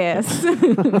 yes.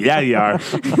 yeah, you are.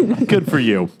 Good for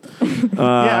you.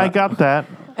 Yeah, I got that.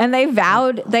 And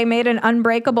they made an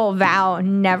unbreakable vow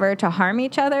never to harm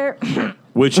each other.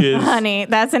 which is Honey,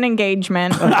 that's an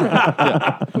engagement.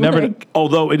 Never.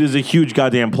 although it is a huge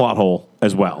goddamn plot hole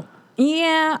as well.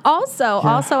 Yeah. Also,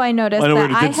 I noticed I know,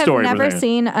 that it's a I good have story, never but-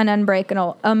 seen an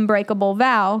unbreakable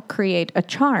vow create a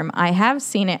charm. I have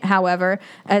seen it, however,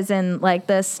 as in like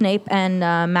the Snape and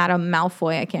Madame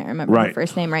Malfoy. I can't remember Right. her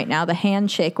first name right now. The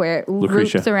handshake where it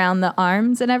Lucretia. loops around the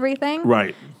arms and everything.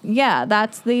 Right. Yeah,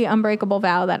 that's the unbreakable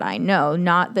vow that I know,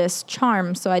 not this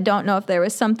charm. So I don't know if there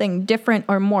was something different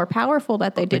or more powerful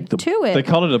that they did to it. They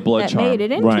called it a blood that charm. made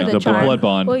it into Right, the the charm. blood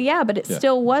bond. Well, yeah, but it Yeah.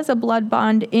 still was a blood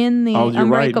bond in the Oh, you're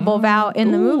right. unbreakable vow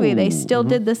in the movie. They Ooh. still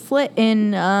did the slit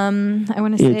in. I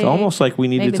want to say It's almost like we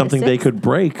maybe needed the something they sixth. could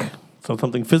break. So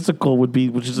something physical would be,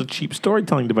 which is a cheap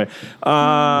storytelling device.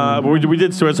 But we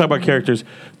did. So let's talk about characters.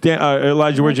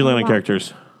 Elijah, where'd you land on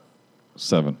characters?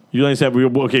 7. You only said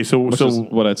okay. So Which is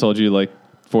what I told you like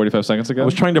 45 seconds ago. I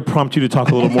was trying to prompt you to talk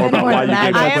a little more about why you did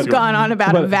I that. have gone on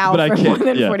about a vow I for can't- more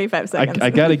than yeah. 45 seconds. I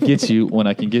got to get you when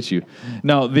I can get you.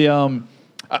 No, the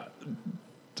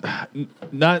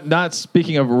not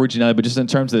speaking of originality, but just in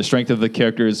terms of the strength of the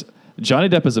characters, Johnny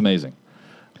Depp is amazing.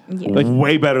 Yeah.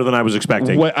 Way better than I was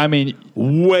expecting. What, I mean,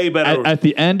 Way better. at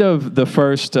the end of the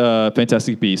first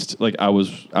Fantastic Beast, like I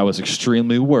was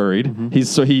extremely worried.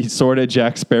 Mm-hmm. He sort of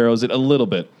Jack Sparrows it a little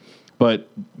bit, but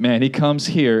man, he comes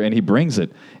here and he brings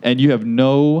it, and you have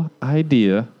no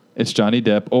idea it's Johnny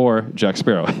Depp or Jack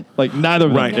Sparrow. Like neither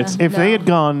of them. Right. It's If they had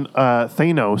gone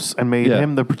Thanos and made Yeah.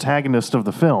 him the protagonist of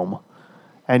the film,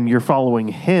 and you're following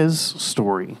his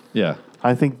story, yeah.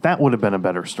 I think that would have been a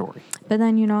better story. But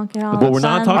then you don't get all But the we're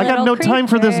not fun talking- I got little no time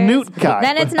for this creatures. Newt guy.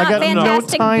 Then it's I not got no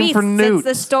Fantastic time Beasts. for Newt. It's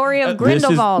the story of This is,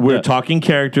 Grindelwald. we're Yeah. talking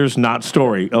characters, not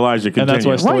story. Elijah, continue. And that's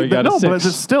why story Right, got but a no, 6. but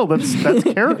it's still that's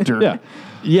character. Yeah.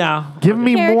 Yeah. Give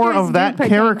me more Characters of do that pertain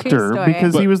to character story.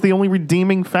 because he But- was the only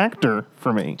redeeming factor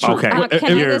for me. Okay. Can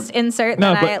I Here. just insert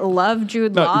No, that I but- love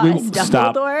Jude No, Law we- as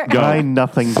Stop. Dumbledore? Go. I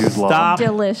nothing, dude. Stop.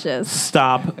 Delicious.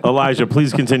 Stop. Elijah,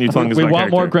 please continue telling us We about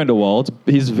want more character. Grindelwald.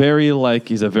 He's a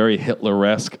very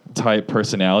Hitler-esque type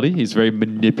personality. He's very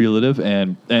manipulative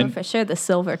and For sure, the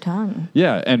silver tongue.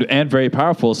 yeah, and very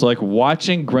powerful. So like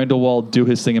watching Grindelwald do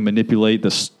his thing and manipulate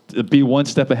be one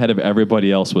step ahead of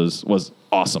everybody else was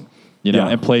awesome. You know,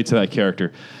 Yeah. and play to that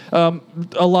character. A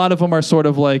lot of them are sort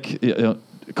of like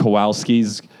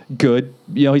Kowalski's good.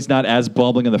 You know, he's not as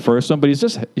bumbling in the first one, but he's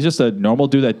just a normal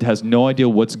dude that has no idea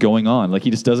what's going on. Like he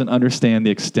just doesn't understand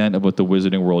the extent of what the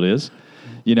wizarding world is.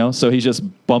 You know, so he's just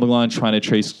bumbling on trying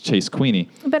to chase Queenie.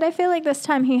 But I feel like this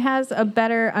time he has a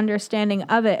better understanding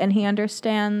of it, and he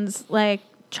understands like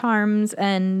charms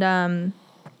and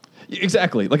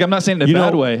Exactly. Like I'm not saying it in You a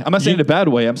bad know, way. I'm not saying it in a bad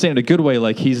way. I'm saying it in a good way.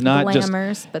 Like he's not just.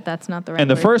 glamours, but that's not the right And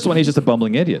the word. first one, he's just a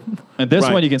bumbling idiot. And this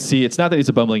Right. one, you can see it's not that he's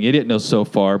a bumbling idiot no so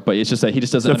far, but it's just that he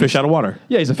just doesn't. It's a fish out of water.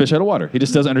 Yeah, he's a fish out of water. He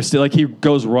just doesn't understand. Like he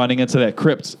goes running into that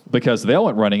crypt because they all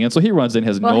went running in, so he runs in,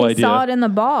 has Well, no he idea. saw it in the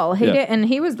ball. He Yeah. did, and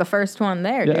he was the first one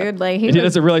there, Yeah. dude. Like He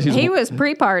doesn't realize he was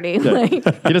pre-party. Like,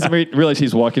 He doesn't realize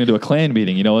he's walking into a clan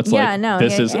meeting. You know, it's yeah, like no,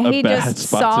 this is a he bad just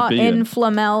spot saw to be in in.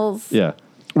 Flamel's. Yeah.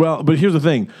 Well, but here's the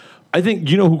thing. I think,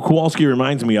 you know who Kowalski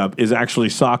reminds me of is actually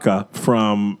Sokka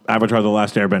from Avatar The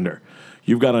Last Airbender.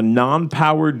 You've got a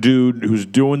non-powered dude who's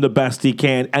doing the best he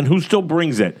can and who still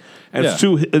brings it. And,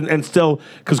 Yeah. and still,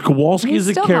 because Kowalski He's is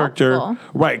a still character. helpful.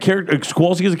 Right.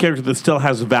 Kowalski is a character that still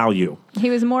has value. He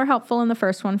was more helpful in the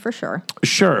first one for sure.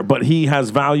 Sure, but he has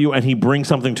value and he brings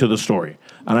something to the story.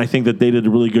 And I think that they did a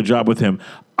really good job with him.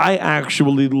 I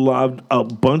actually loved a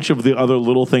bunch of the other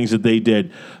little things that they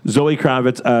did. Zoe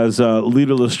Kravitz as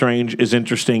Lita Lestrange is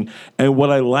interesting. And what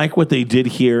I like what they did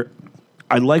here,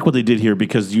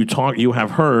 because you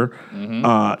have her,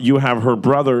 you have her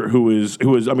brother who is,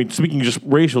 I mean, speaking just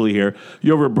racially here,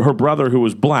 you have her brother who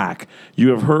is black. You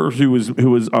have her who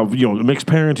is of mixed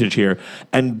parentage here.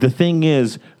 And the thing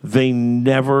is, they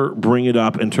never bring it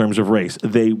up in terms of race.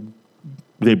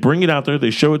 They bring it out there, they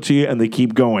show it to you, and they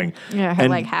keep going. Yeah, her And-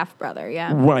 like half brother.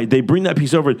 Yeah. Right, they bring that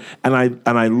piece over, and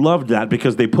I loved that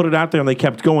because they put it out there and they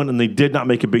kept going, and they did not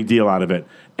make a big deal out of it,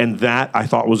 and that I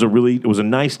thought was a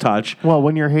nice touch. Well,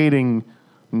 when you're hating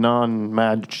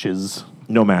non-matches,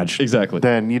 No match. Exactly.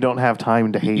 then you don't have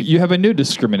time to hate You have a new for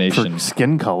discrimination.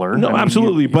 skin color. No, I mean,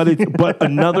 absolutely, but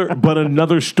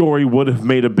another story would have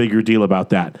made a bigger deal about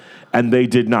that, and they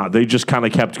did not. They just kind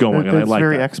of kept going, and I It's like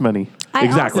very that. X-Men-y. I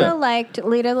Exactly. also liked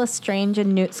Lita Lestrange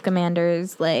and Newt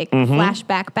Scamander's Mm-hmm.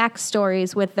 flashback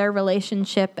backstories with their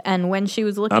relationship, and when she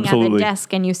was looking at Absolutely. the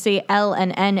desk and you see L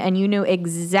and N and you knew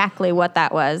exactly what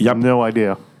that was. Yep. No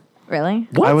idea. Really?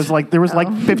 I was like, there was like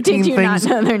 15 Did you things. not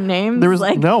know their names? There was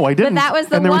no, I didn't. But that was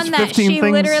the And there was one that 15 she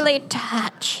things- literally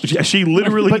touched. She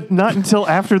literally. But not until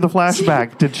after the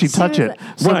flashback did she touch was it.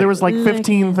 So Right. there was like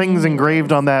 15 things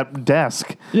engraved on that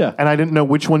desk. Yeah. And I didn't know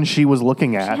which one she was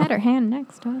looking She at. had her hand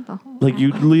next to her the whole Like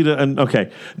you, time. Lita, and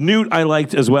okay, Newt I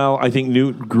liked as well. I think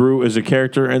Newt grew as a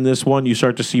character in this one. You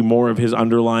start to see more of his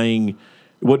underlying,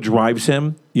 what drives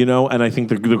him, and I think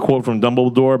the quote from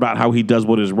Dumbledore about how he does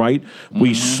what is right,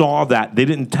 we saw that. They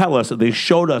didn't tell us, they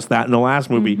showed us that in the last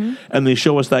movie, and they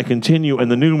show us that continue in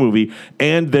the new movie,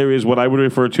 and there is what I would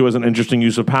refer to as an interesting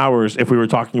use of powers if we were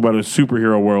talking about a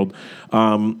superhero world,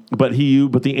 but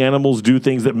the animals do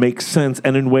things that make sense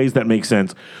and in ways that make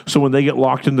sense. So when they get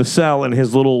locked in the cell and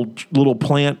his little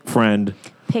plant friend,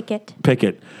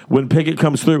 Pickett. When Pickett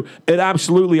comes through, it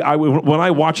absolutely. When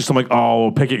I watch this, I'm like,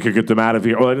 oh, Pickett could get them out of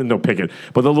here. Well, I didn't know Pickett,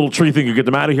 but the little tree thing could get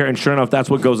them out of here. And sure enough, that's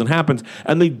what goes and happens.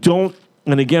 And they don't.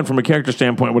 And again, from a character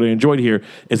standpoint, what I enjoyed here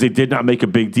is they did not make a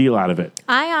big deal out of it.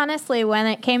 I honestly, when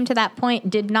it came to that point,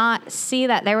 did not see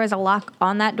that there was a lock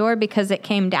on that door because it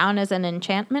came down as an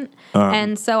enchantment.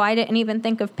 And so I didn't even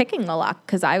think of picking the lock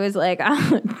because I was like,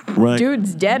 Right.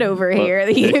 dude's dead over here.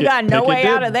 You got no Pickett way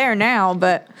out did. of there now.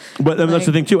 But That's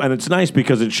the thing too, and it's nice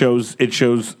because it shows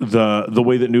the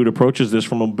way that Newt approaches this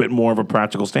from a bit more of a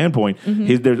practical standpoint.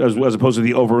 He's there as opposed to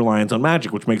the over reliance on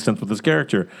magic, which makes sense with this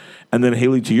character. And then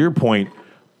Haley, to your point,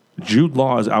 Jude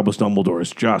Law as Albus Dumbledore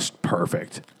is just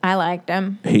perfect. I liked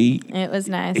him. It was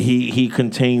nice. He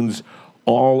contains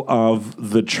all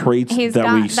of the traits He's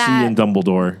that we got see that in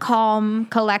Dumbledore. Calm,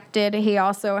 collected. He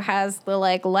also has the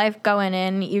life going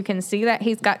in. You can see that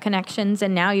he's got connections,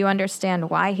 and now you understand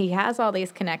why he has all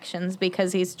these connections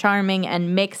because he's charming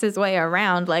and makes his way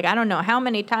around. Like, I don't know how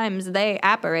many times they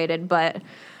apparated, but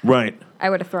Right. I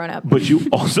would have thrown up. But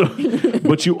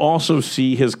you also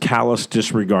see his callous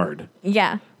disregard,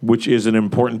 Yeah. which is an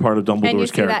important part of Dumbledore's And you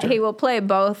see character. that he will play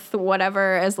both,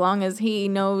 whatever, as long as he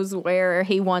knows where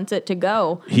he wants it to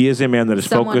go. He is a man that is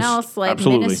Someone focused. else, like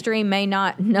absolutely. Ministry, may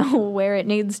not know where it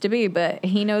needs to be, but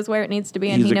he knows where it needs to be,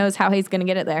 and He's he a- knows how he's going to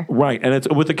get it there. Right, and it's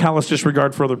with a callous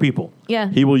disregard for other people. Yeah.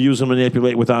 He will use and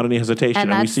manipulate without any hesitation, and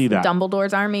we that's see that.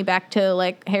 Dumbledore's army back to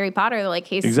like Harry Potter. Like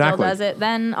he Exactly. still does it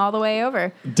then all the way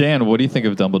over. Dan, what do you think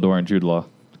of Dumbledore and Jude Law?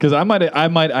 Because I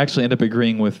might actually end up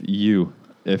agreeing with you,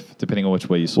 if depending on which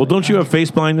way you swing. Well, don't you have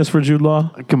face blindness for Jude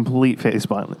Law? Complete face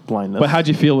blindness. But how'd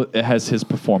you feel it has his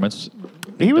performance?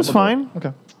 He was Dumbledore? fine.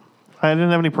 Okay. I didn't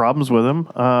have any problems with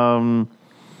him.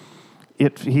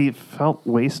 He felt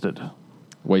wasted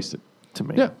Wasted. to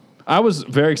me. Yeah. I was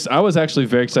actually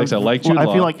very excited. I like Jude I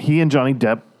Law. feel like he and Johnny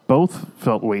Depp both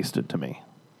felt wasted to me.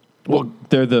 well,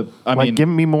 they're the. I mean, Give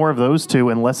me more of those two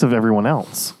and less of everyone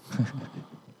else.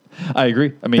 I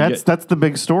agree. I mean, That's the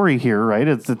big story here, right?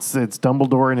 It's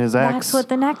Dumbledore and his ex. That's what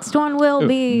the next one will Ooh,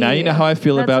 be. now you know how I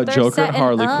feel That's about what they're Joker and setting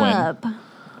Harley up. Quinn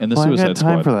and the Well, I Suicide had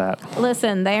time Squad. for that.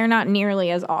 Listen, they are not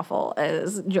nearly as awful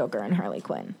as Joker and Harley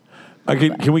Quinn.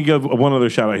 Can we give one other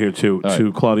shout out here too All to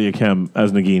right. Claudia Kim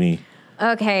as Nagini?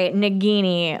 Okay,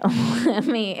 Nagini.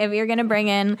 If you're gonna bring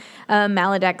in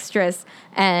Maledextrous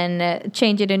and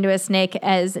change it into a snake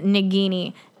as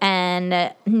Nagini, and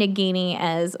Nagini,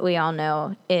 as we all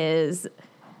know, is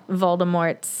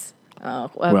Voldemort's.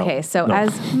 Oh, okay. Well, So no. as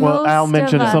Well, most Al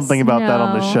mentioned of us something about that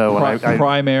on the know, show, and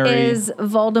Primary. is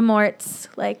Voldemort's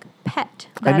pet.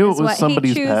 I That knew is it was what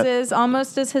somebody's he pet. chooses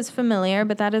almost as his familiar,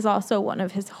 but that is also one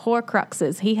of his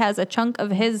Horcruxes. He has a chunk of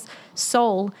his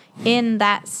soul in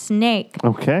that snake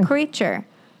Okay. creature,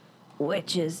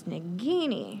 which is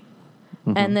Nagini.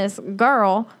 Mm-hmm. And this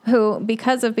girl, who,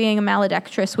 because of being a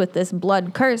maledictress with this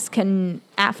blood curse, can,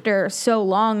 after so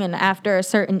long and after a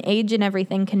certain age and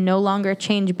everything, can no longer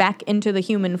change back into the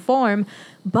human form.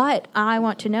 But I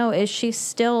want to know, is she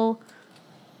still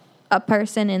a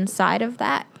person inside of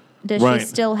that? Does Right. she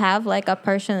still have like a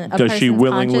person? Does she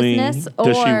willingly? Consciousness,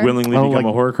 Does she or- willingly Oh, become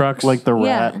like- a Horcrux? like the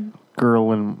Yeah. rat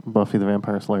girl in Buffy the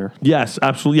Vampire Slayer. yes,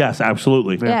 absolutely. Yes,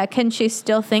 absolutely. Yeah, can she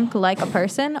still think like a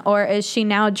person, or is she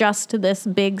now just this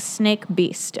big snake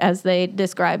beast, as they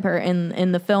describe her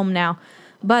in the film now?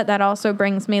 But that also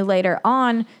brings me later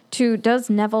on to, does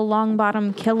Neville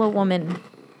Longbottom kill a woman?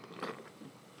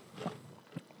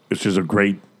 It's just a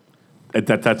great.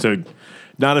 That's a.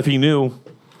 Not if he knew.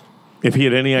 If he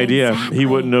had any idea, he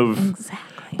wouldn't have.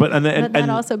 Exactly. But and But that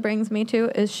and also brings me to,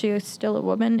 is she still a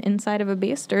woman inside of a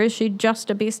beast, or is she just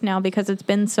a beast now because it's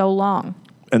been so long?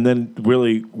 and then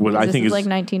really what I This think is is like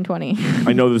 1920.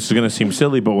 I know this is going to seem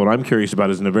silly, but what I'm curious about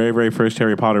is in the very, very first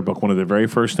Harry Potter book, one of the very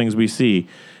first things we see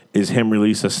is him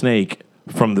release a snake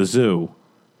from the zoo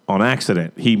on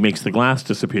accident. He makes the glass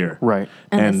disappear. Right.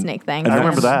 And the snake thanks I him.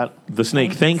 remember that. The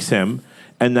snake thanks him,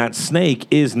 and that snake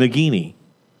is Nagini.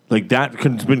 Like,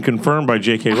 that's been confirmed by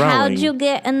J.K. Rowling. How'd you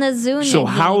get in the zoo, So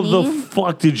how the Nagini?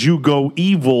 fuck did you go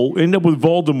evil, end up with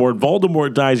Voldemort?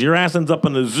 Voldemort dies. Your ass ends up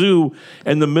in a zoo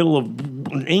in the middle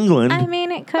of England. I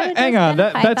mean, it could have Hang just on, been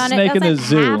that Python. snake it in the doesn't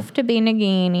zoo. have to be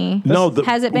Nagini. no,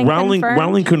 Has it been Rowling, confirmed?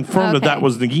 Rowling confirmed that Okay.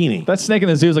 was Nagini. That snake in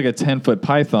the zoo is like a 10-foot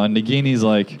python. Nagini's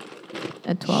like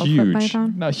A 12-foot huge.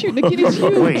 python? No, Nagini's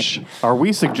huge. Wait, are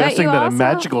we suggesting that a also-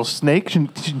 magical snake should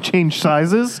change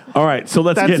sizes? All right, so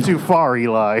let's That's get too far,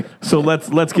 Eli. so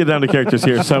let's get down to characters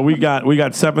here. So we got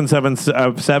 7.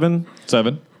 7.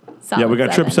 Yeah, we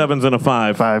got trip 7s and a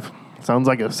 5. 5. Sounds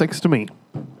like a 6 to me.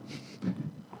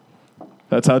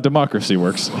 That's how democracy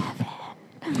works.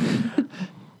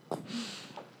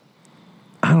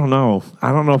 I don't know.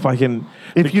 I don't know if I can.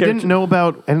 If the you character- didn't know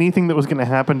about anything that was going to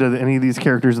happen to any of these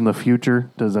characters in the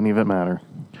future, does any of it matter?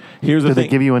 here's the Did they thing.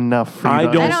 give you enough for I you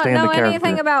to don't- I don't understand know the character?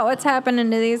 anything about what's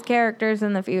happening to these characters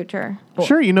in the future.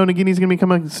 Sure, you know Nagini's going to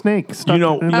become a snake. Stuck You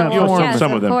know- in you that know form. yes,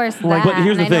 some of them. Of course, Like, that. but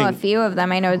here's the and I know thing. a few of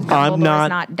them. I know Dumbledore's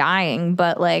not dying,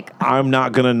 but like, I'm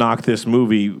not going to knock this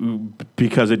movie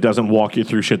because it doesn't walk you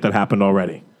through shit that happened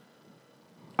already.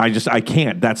 I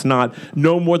can't. That's not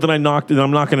no more than I'm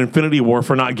knocking Infinity War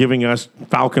for not giving us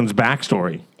Falcon's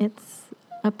backstory. it's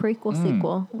a prequel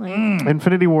sequel. Like,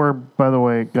 Infinity War, by the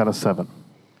way, got a 7.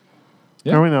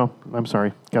 Yeah. Oh, no, I'm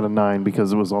sorry. Got a 9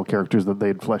 because it was all characters that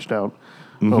they'd fleshed out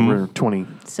over 20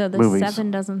 so the movies. 7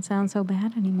 doesn't sound so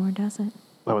bad anymore, does it?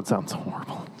 Oh, it sounds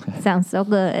horrible. Sounds so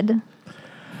good.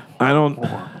 I don't.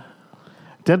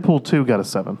 Deadpool 2 got a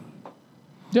 7.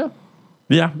 Yeah.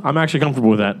 Yeah, I'm actually comfortable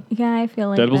with that. Yeah, I feel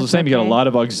like Deadpool's the that's same. You got a okay. lot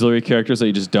of auxiliary characters that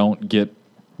you just don't get.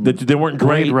 They weren't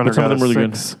Blade great, Runner but some of got them a really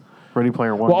good. 6. Ready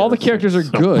Player One. Well, all got the a characters are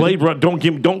 6. good. Blade Run,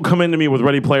 don't come into me with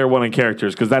Ready Player One and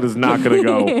characters because that is not going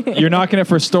to go. You're knocking it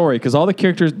for story because all the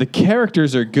characters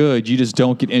are good. You just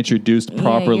don't get introduced you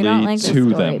properly don't like the to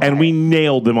story them. part. And we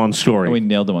nailed them on story. And we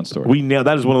nailed them on story. We nailed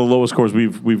that is one of the lowest scores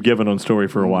we've given on story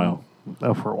for a while.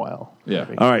 Oh, for a while. Yeah.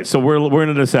 All right, so we're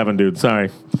into the 7, dude. Sorry.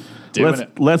 Doing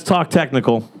it. Let's talk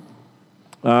technical.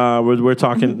 We're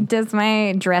talking. Does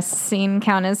my dress scene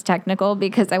count as technical?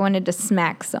 Because I wanted to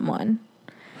smack someone.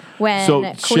 When So,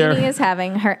 Queenie Cher- is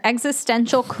having her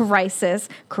existential crisis,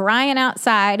 crying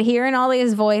outside, hearing all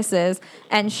these voices,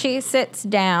 and she sits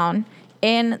down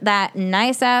in that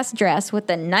nice ass dress with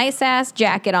the nice ass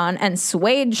jacket on and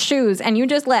suede shoes, and you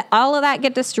just let all of that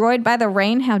get destroyed by the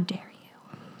rain? How dare you?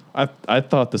 I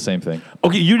thought the same thing.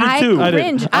 Okay, you did I too. I did.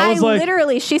 cringe. I I was like-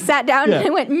 literally, she sat down Yeah. and I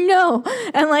went, no.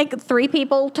 And like 3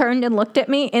 people turned and looked at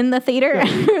me in the theater. I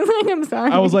was like, I'm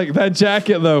sorry. I was like, that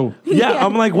jacket though. Yeah,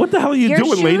 I'm like, what the hell are you Your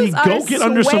doing, lady? shoes are Go get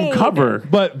under some suede. cover.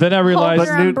 But then I realized,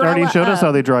 Your But Newt already umbrella showed us up.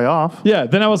 how they dry off. yeah.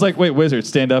 Then I was like, wait, Wizard,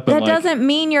 stand up and that like. doesn't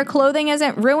mean your clothing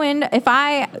isn't ruined. If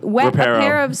I wet Reparo. a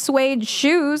pair of suede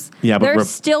shoes, Yeah, but they're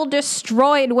still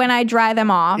destroyed when I dry them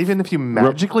off. Even if you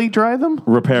magically dry them?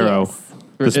 Reparo. Yes.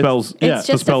 The spells. Yeah. It's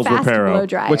just the spells a fast Reparo. blow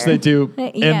dryer. Which they do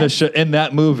Yes. in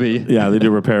that movie. Yeah, they do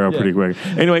Reparo pretty quick.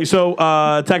 Anyway, so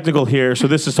technical here. So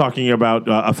this is talking about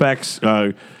effects,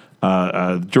 direction,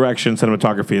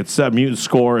 cinematography, it's music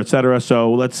score, etc.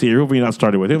 So let's see. Who have we not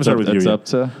started with? Who have we started with It's you? up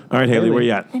to. All right, Haley, where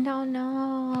you at? I don't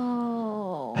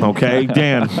know. Okay,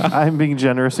 Dan. I'm being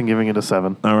generous and giving it a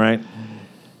 7. All right,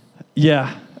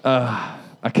 Yeah.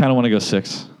 I kind of want to go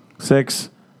 6. 6.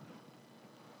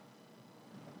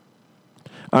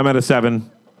 I'm at a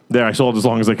 7. There, I sold as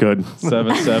long as I could.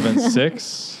 7, 7,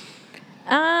 6.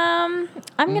 I'm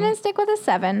gonna stick with a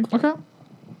 7. Okay.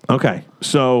 Okay,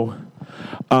 so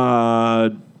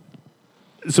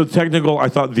technical. I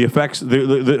thought the effects,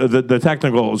 the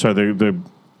technical. Sorry, the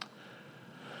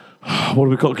what do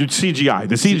we call it? CGI.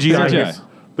 The CGI. CGI.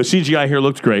 The CGI here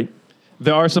looks great.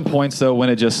 There are some points though when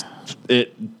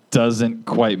it doesn't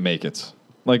quite make it.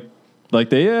 Like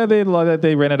they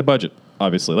ran out of budget.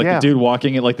 Obviously, like Yeah. the dude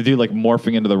walking it, like the dude like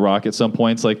morphing into the Rock at some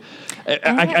points. Like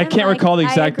I can't recall the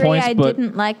exact I agree, points, I but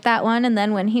didn't like that one. And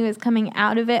then when he was coming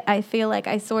out of it, I feel like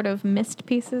I sort of missed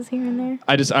pieces here and there.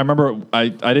 I remember I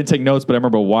didn't take notes, but I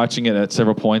remember watching it at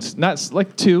several points. Not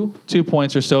like two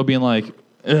points or so, being like,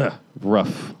 ugh,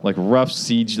 rough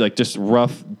CG, like just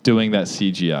rough doing that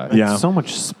CGI. Yeah. So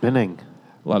much spinning.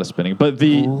 A lot of spinning, but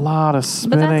A lot of But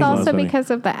spinning. that's also funny. because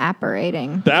of the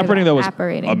apparating. the apparating though was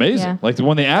Apparating, amazing. yeah. Like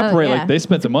when they apparate, yeah. like they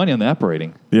spent the money on the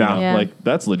apparating. Yeah. Yeah. Like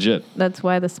that's legit. That's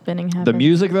why the spinning happened. The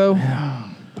music though,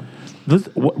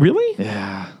 What, really?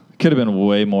 yeah, could have been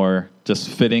way more just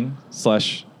fitting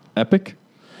 / epic.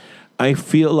 I do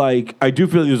feel like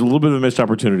there's a little bit of a missed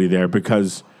opportunity there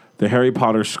because the Harry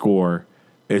Potter score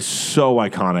is so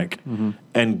iconic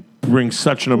and brings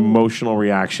such an emotional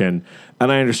reaction,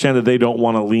 and I understand that they don't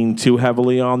want to lean too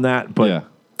heavily on that, but Yeah.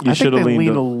 you I should think have they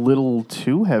leaned. lean a little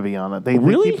too heavy on it.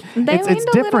 Really? They leaned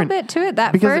a little bit to it.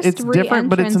 That because first it's different,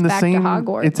 but it's in the re-entrance same. back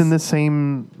to Hogwarts. It's in the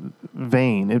same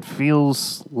vein. It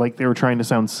feels like they were trying to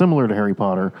sound similar to Harry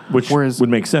Potter, which would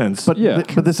make sense. But Yeah.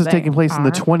 but this is They taking place in the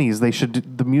are. 20s.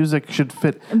 The music should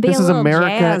fit. Be This a is little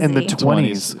America in the jazzy.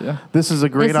 20s. Yeah. This is a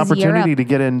great This is opportunity Europe. to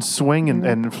get in swing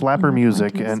and flapper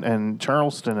music 20s. and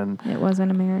Charleston and It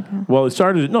wasn't America. well, it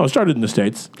started in the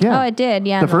States. yeah. Oh, it did.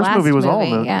 Yeah, The first last movie was all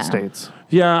in the yeah. States.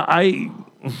 Yeah,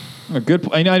 A good.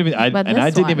 I know. I But didn't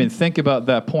this one- even think about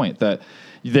that point. That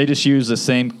they just use the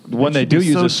same when It they should do be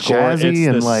use so a score. jazzy It's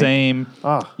and the like- same,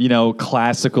 Ah.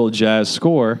 classical jazz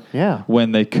score. Yeah.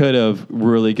 When they could have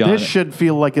really gone. This should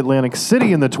feel like Atlantic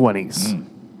City in the 20s.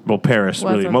 well, Paris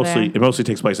really Wasn't mostly there. it mostly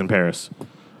takes place in Paris.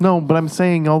 No, but I'm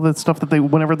saying all the stuff that they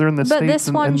whenever they're in the But States.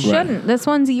 this one shouldn't. This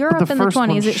one's Europe the in the first one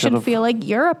 20s. It should should've- feel like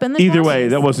Europe in the 20s. Either way,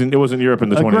 it wasn't Europe in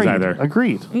the 20s Agreed. either.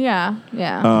 Agreed. Yeah,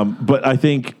 yeah. But I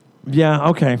think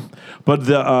okay. But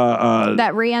the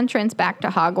That re-entrance back to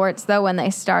Hogwarts, though, when they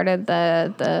started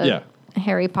the Yeah.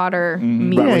 Harry Potter right, when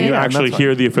music, you yeah, actually that's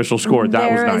hear the official score, that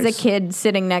there was was nice. a kid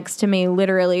sitting next to me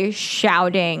literally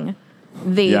shouting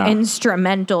the Yeah.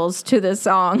 instrumentals to the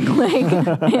song. Like,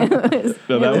 it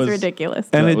that was was- ridiculous.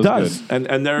 And That it was does.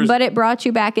 And there's But it brought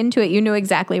you back into it. You knew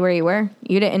exactly where you were.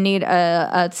 You didn't need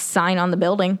a sign on the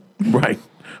building. right.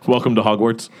 Welcome to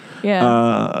Hogwarts.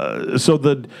 Yeah. So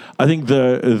I think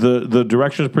the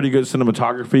direction is pretty good.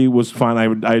 Cinematography was fine.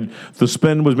 The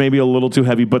spin was maybe a little too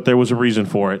heavy, but there was a reason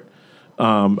for it.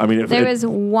 There was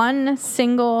one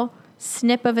single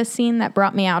snip of a scene that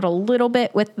brought me out a little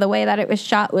bit with the way that it was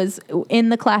shot was in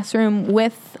the classroom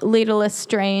with Lita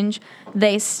Lestrange.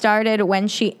 They started when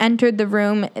she entered the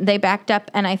room, they backed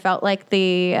up, and I felt like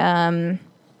the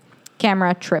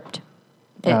camera tripped.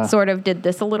 It sort of did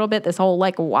this a little bit, this whole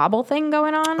like wobble thing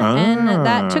going on. And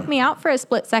that took me out for a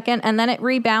split second. And then it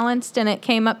rebalanced and it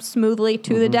came up smoothly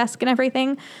to the desk and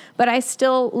everything. But I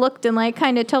still looked and like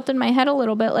kind of tilted my head a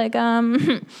little bit like,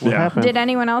 What happened? did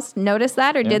anyone else notice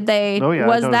that? Or did they, Oh, yeah, I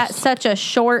was that noticed. such a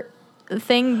short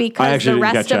thing because actually the didn't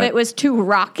rest catch of that. it was too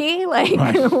rocky?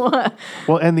 Like, what?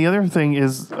 Well, and the other thing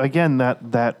is, again,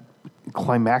 that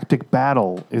climactic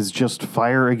battle is just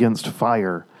fire against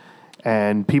fire.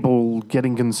 And people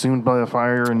getting consumed by the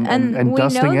fire and And we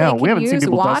dusting know out. they We can haven't seen use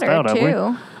people water dust out, have we?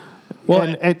 too. Well,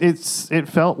 and it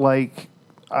felt like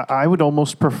I would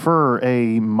almost prefer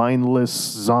a mindless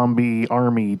zombie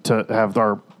army to have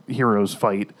our heroes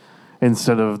fight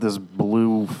instead of this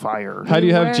blue fire. how do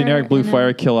you have were generic blue in a-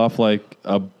 fire kill off like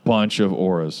a bunch of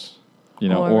auras?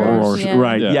 Auras, auras. yeah.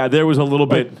 right. Yeah. Yeah, there was a little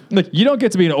bit. Like you don't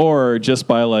get to be an aura just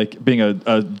by like being a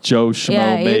Joe Schmo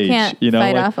Yeah, you mage. can't you know,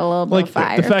 fight like, off a little bit like of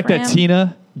fire the fact for that him.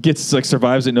 Tina gets like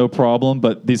survives it no problem,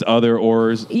 but these other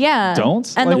auras Yeah. don't.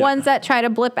 And Like- the ones that try to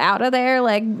blip out of there,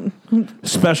 like,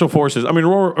 Special forces. I mean,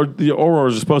 the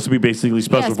Auroras are supposed to be basically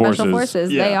special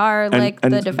forces. Yeah. They are And- like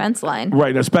and- the defense line.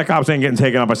 Right. Now, Spec Ops ain't getting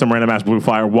taken out by some random ass blue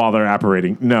fire while they're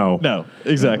apparating. No. No,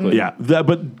 exactly. Yeah.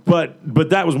 But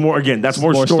that was more, again, that's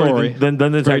more, More story, story. than the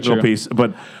Very technical true. piece.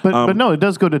 But No, it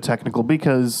does go to technical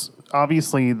because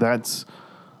obviously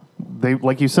they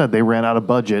like you said, they ran out of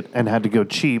budget and had to go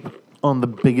cheap on the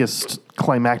biggest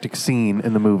climactic scene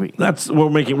in the movie.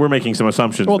 we're making some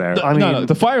assumptions Well, there. no,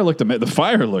 the fire looked the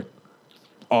fire looked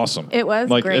awesome. It was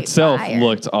like great itself fire.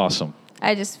 looked awesome.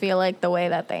 I just feel like the way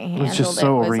that they handled just it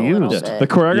so was a reused. little Yeah. The bit.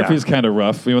 choreography Yeah. is kind of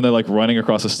rough when they're like running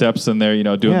across the steps and they're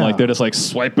doing Yeah. like they're just like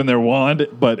swiping their wand,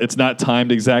 but it's not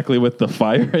timed exactly with the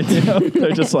fire.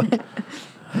 They're just like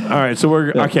All right, so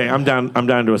we're okay. I'm down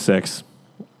to a 6.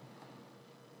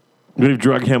 We've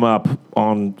drug him up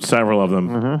on several of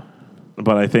them,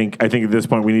 but I think at this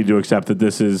point we need to accept that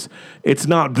this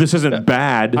isn't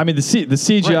bad. I mean the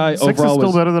CGI Right. 6 is overall still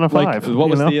was better than a like, 5, what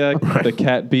was you know? the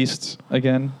cat beast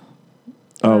again?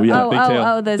 oh yeah, Oh, Big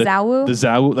tail. the Zawu? The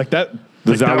Zawu, like that.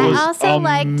 The like, that Zawu. was I also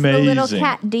liked the little amazing.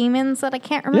 cat demons that I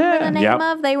can't remember Yeah. the name Yep.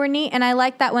 of. They were neat, and I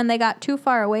liked that when they got too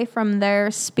far away from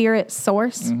their spirit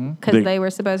source because They- they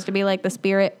were supposed to be like the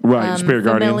spirit right. Spirit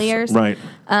familiars. Guardians,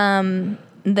 right?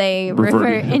 They Reverted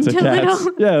refer to into cats.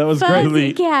 little Yeah, that was great.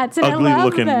 fuzzy cats, and ugly I love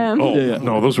looking. them. Oh Yeah.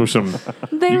 no, those were some.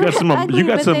 They You were got some. ugly, You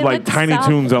got but some they like looked Tiny soft.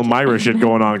 Toons Elmira shit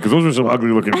going on because those were some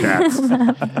ugly looking cats.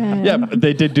 Yeah,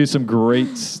 they did do some great.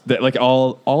 Like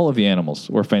all of the animals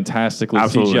were fantastically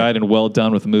Absolutely. CGI'd and well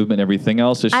done with movement and everything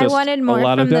else. It's I just wanted a more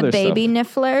lot from of the the other baby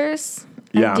stuff. nifflers.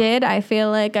 Yeah. I did. I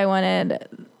feel like I wanted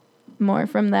more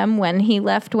from them when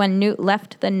Newt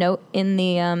left the note in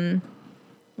the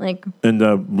like And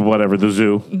the whatever the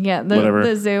zoo, yeah Whatever.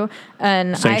 the zoo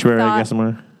and sanctuary, I I thought guess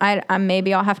somewhere. I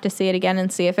maybe I'll have to see it again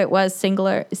and see if it was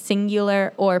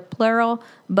singular or plural.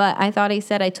 But I thought he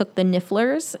said I took the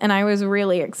Nifflers, and I was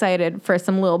really excited for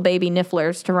some little baby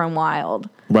Nifflers to run wild.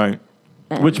 Right.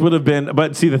 Which would have been,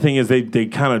 but see, the thing is, they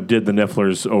kind of did the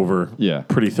Nifflers over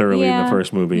pretty thoroughly in the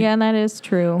first movie. Yeah, that is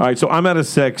true. All right, so I'm at a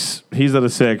 6. He's at a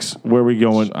 6. Where are we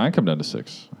going? I come down to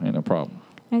 6. Ain't no problem.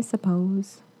 I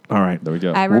suppose. All right. There we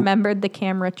go. I remembered the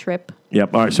camera trip.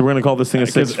 Yep. All right, so we're going to call this thing a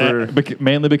 6 for...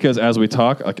 mainly because as we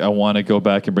talk, like I want to go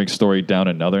back and bring story down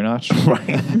another notch.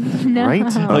 Right. No. Right?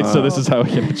 Like so, this is how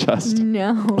we can adjust.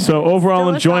 No. So overall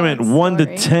Still a enjoyment, solid 1 to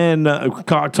story. 10.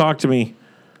 Talk to me.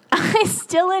 I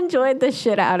still enjoyed the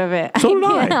shit out of it. So I did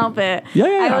can't I. help it. Yeah.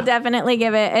 I will definitely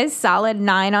give it a solid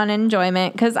 9 on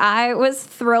enjoyment because I was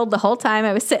thrilled the whole time.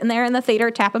 I was sitting there in the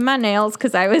theater tapping my nails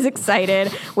because I was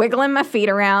excited, wiggling my feet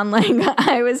around. Like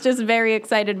I was just very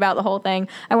excited about the whole thing.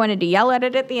 I wanted to yell at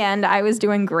it at the end. I was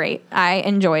doing great. I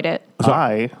enjoyed it.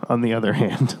 I, on the other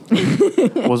hand,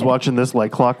 was watching this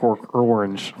like Clockwork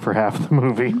Orange for half the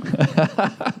movie.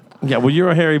 Yeah, well, you're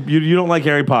a you don't like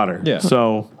Harry Potter. Yeah.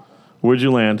 So where'd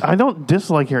you land? I don't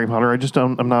dislike Harry Potter. I just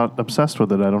don't. I'm not obsessed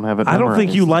with it. I don't have it. I don't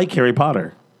think you memorized. like Harry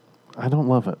Potter. I don't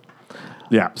love it.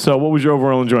 Yeah. So what was your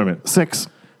overall enjoyment? 6.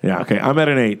 Yeah. Okay. I'm at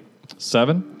an 8.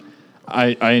 7.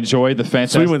 I enjoyed the So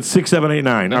fantastic. we went 6, 7, 8,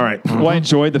 9. All right. Well, I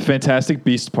enjoyed the Fantastic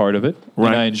Beast part of it, Right.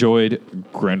 and I enjoyed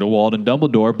Grindelwald and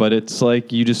Dumbledore. But it's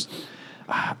like you just,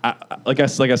 like I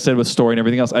said with story and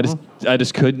everything else, I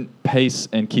just couldn't pace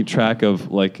and keep track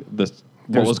of like what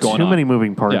There's was going too on. many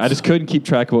moving parts. Yeah, I just couldn't keep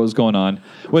track of what was going on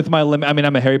with my limit. I mean,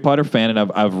 I'm a Harry Potter fan, and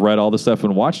I've read all the stuff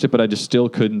and watched it, but I just still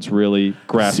couldn't really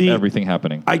grasp See, everything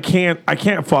happening. I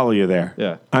can't follow you there.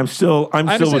 Yeah. I'm still I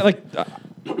understand, with,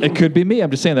 it could be me. I'm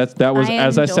just saying that was I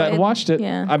as I sat and enjoyed- watched it.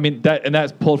 yeah. I mean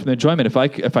that's pulled from the enjoyment. If I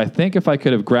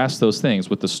could have grasped those things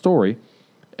with the story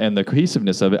and the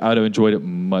cohesiveness of it, I'd have enjoyed it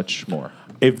much more.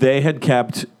 if they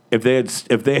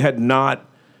had not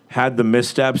had the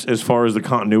missteps as far as the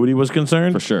continuity was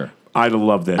concerned, For sure. I'd have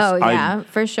loved this. Oh, yeah,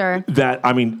 for sure. I'd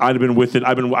have been with it.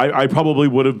 I probably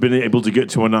would have been able to get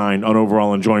to a 9 on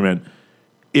overall enjoyment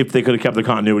if they could have kept the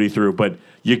continuity through. But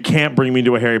you can't bring me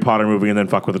to a Harry Potter movie and then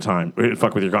fuck with your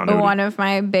continuity. One of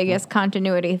my biggest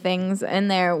continuity things in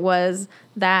there was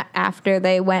that after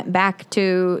they went back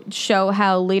to show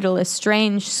how Lita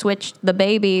Lestrange switched the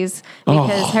babies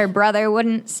because her brother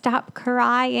wouldn't stop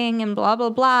crying and blah,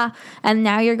 blah, blah. And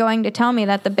now you're going to tell me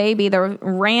that the baby, the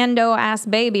rando-ass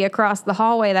baby across the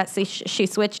hallway that she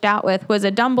switched out with was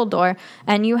a Dumbledore.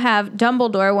 And you have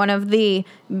Dumbledore, one of the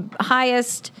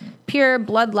highest pure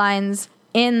bloodlines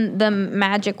in the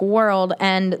magic world,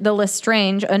 and the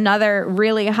Lestrange, another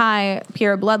really high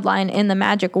pure bloodline in the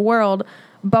magic world,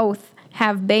 both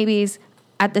have babies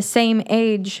at the same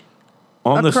age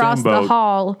on across the same boat.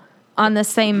 hall on the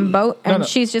same boat, and no.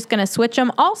 she's just going to switch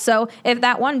them. Also, if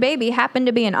that one baby happened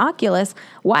to be an Oculus,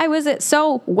 why was it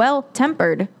so well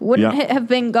tempered? Wouldn't Yeah. it have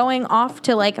been going off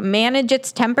to like manage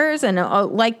its tempers? And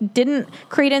like, didn't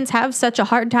Credence have such a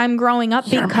hard time growing up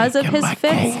because of his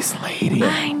fits? lady.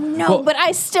 I know, but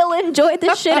I still enjoyed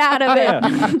the shit out of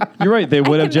it. You're right. They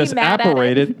would have can be just mad at it.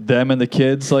 apparated them and the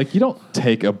kids. Like you don't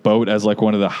take a boat as like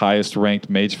one of the highest ranked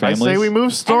mage I families. say we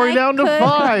move story And I down to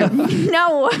could- 5.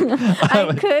 No,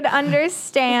 I could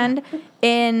understand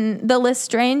in the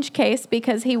Lestrange case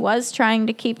because he was trying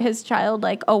to keep his child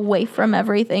like away from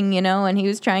everything, you know, and he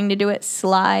was trying to do it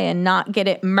sly and not get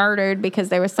it murdered because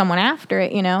there was someone after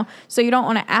it, you know. So you don't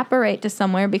want to apparate to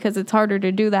somewhere because it's harder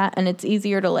to do that and it's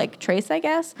easier to like trace, I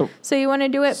guess. So you want to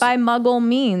do it by Muggle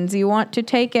means. You want to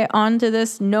take it onto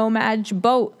this nomad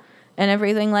boat and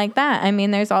everything like that. I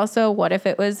mean, there's also what if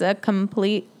it was a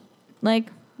complete like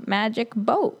magic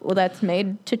boat that's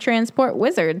made to transport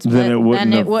wizards, Then but it wouldn't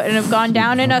then it have wouldn't have gone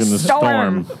down in a in the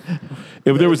storm.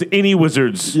 If there was any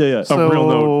wizards, Yeah, yeah. of real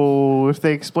note. So if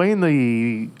they explain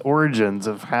the origins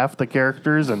of half the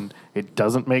characters and it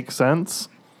doesn't make sense,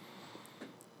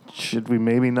 should we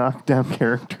maybe knock down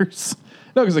characters?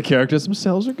 No, because the characters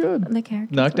themselves are good. The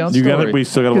characters Knock down You story. we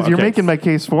still got Because to you're making my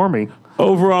case for me.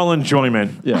 overall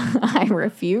enjoyment. Yeah. I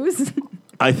refuse.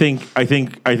 I think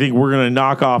we're gonna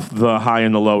knock off the high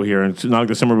and the low here and knock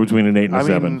the somewhere between an 8 and a I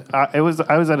 7. mean, I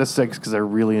was at a 6 because I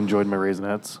really enjoyed my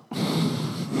Raisinets.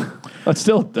 But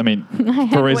still, I mean, I had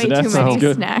for way too Raisinets, many sounds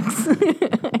good. snacks.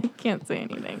 I can't say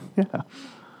anything.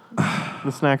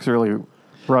 The snacks really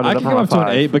brought it I up can from come a up to an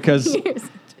 5. 8 because,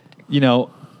 you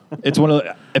know, it's one of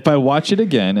the, if I watch it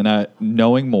again and I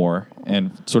knowing more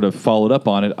and sort of followed up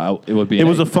on it, it would be. It an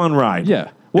was 8. a fun ride. Yeah.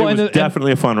 It was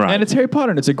definitely a fun ride. And it's Harry Potter,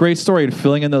 and it's a great story, and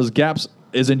filling in those gaps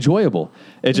is enjoyable.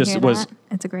 It just was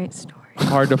It's a great story.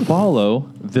 hard to follow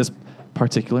this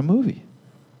particular movie.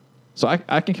 So I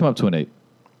can come up to an 8.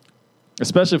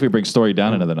 Especially if we bring story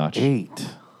down another notch. 8.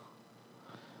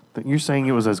 You're saying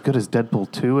it was as good as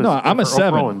Deadpool 2? No, I'm a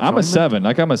 7. I'm a 7.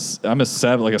 Like I'm a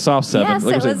 7, like a soft 7. Yes,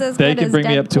 like it was as they good can as bring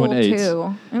me up to an Deadpool 8.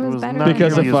 2. It was better not than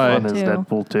Because nearly if I- as fun as 2.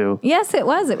 Deadpool 2. Yes, it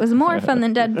was. It was more fun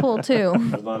than Deadpool 2.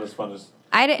 It's not as fun as.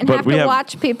 I didn't But have we to have-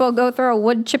 watch people go through a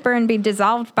wood chipper and be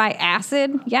dissolved by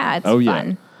acid. Yeah, it's Oh, yeah.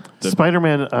 fun.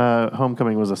 Spider-Man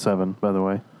Homecoming was a 7, by the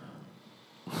way.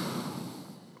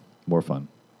 More fun.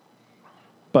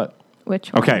 But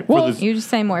Which one? Okay, for this- You just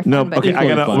say more fun. No, but okay.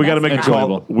 Equally fun. We gotta make a call.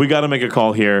 Enjoyable. We gotta make a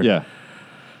call here. yeah.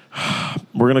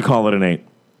 We're gonna call it an 8.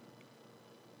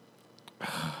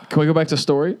 Can we go back to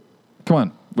story? Come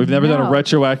on. We've never done a No.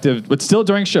 retroactive, but still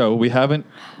during show. We haven't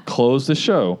closed the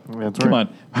show. That's Come right. on.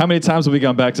 How many times have we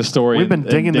gone back to story? We've been and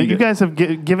digging. dinged You it? guys have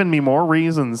given me more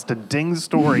reasons to ding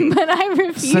story But I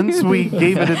refuse. since we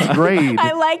gave it its grade.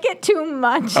 I like it too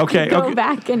much Okay, to go okay.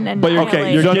 back and But annihilate. you're-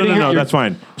 Okay, You're no, getting- no, you're- that's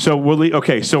fine. So we'll leave.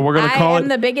 Okay, so we're gonna call I am it.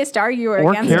 the biggest arguer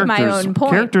Or against characters. my own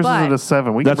point. Characters but is at a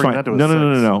 7. We can That's bring fine. that to a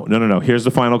No, 6. no. Here's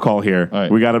the final call here. All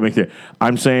right. We got to make it.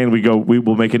 I'm saying we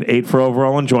will make an 8 for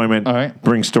overall enjoyment. All right.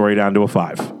 Bring story down to a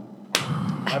 5.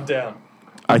 I'm down.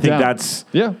 I think Down. that's.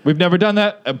 Yeah, we've never done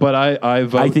that, but I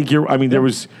vote. I think you're. I mean,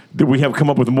 we have come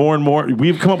up with more and more.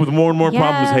 We've come up with more and more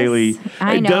problems, Yes, Haley.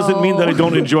 I It doesn't mean know. that I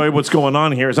don't enjoy what's going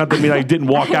on here. It's not that mean I didn't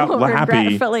walk I out will happy.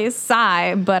 regretfully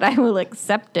sigh, but I will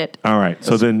accept it. All right.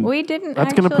 So then, We didn't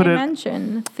That's actually gonna put it-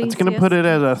 mention It's going to put it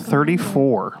at a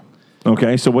 34.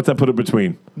 okay. So what's that put it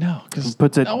between? no, because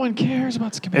Puts it- no one cares about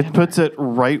It Scamander. puts it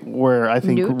right where I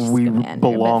think Newt we Scamander,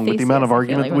 belong but with the amount of Theseus, I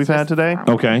feel argument like we've was had just today. wrong.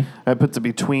 Okay. That puts it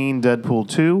between Deadpool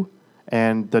 2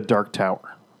 and The Dark Tower.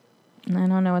 I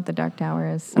don't know what the Dark Tower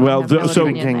is. So Well, I have no so-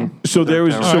 opinion there. King. So there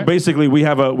was. All So right. basically, we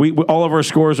have all of our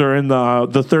scores are in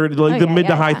the third, like the yeah, mid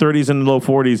to yeah, high yeah. 30s and low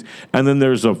 40s, and then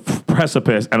there's a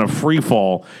precipice and a free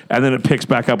fall, and then it picks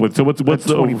back up with. So what's That's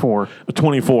the 24.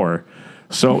 24.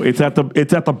 So it's at the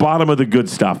bottom of the good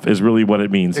stuff is really what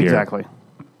it means here. Exactly.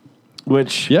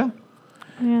 Which yeah.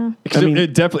 Yeah. 'Cause I mean-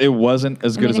 it definitely wasn't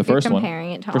as good as the if you're first one.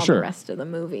 comparing it to for all sure. the rest of the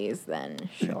movies, then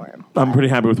sure. I'm pretty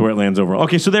happy with where it lands overall.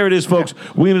 Okay, so there it is, folks.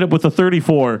 We ended up with a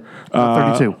 34.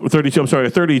 32. 32, I'm sorry, a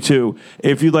 32.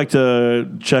 If you'd like to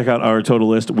check out our total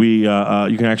list, you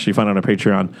can actually find it on our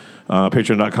Patreon,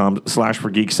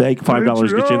 patreon.com/forgeeksake.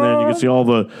 $5 gets you in there, and you can see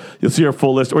you'll see our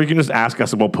full list, or you can just ask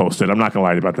us and we'll post it. I'm not going to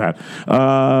lie about that.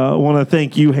 I want to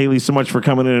thank you, Haley, so much for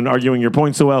coming in and arguing your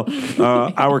points so well.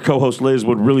 Our co-host, Liz,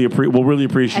 will really I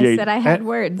appreciate. said I had And-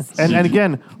 words. And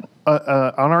again,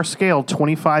 on our scale,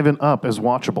 25 and up is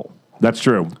watchable. That's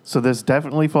true. So this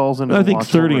definitely falls into I the think watchable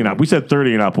 30 and range. up. We said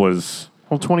 30 and up was...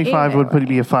 Well, 25 would Either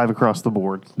be a 5 across the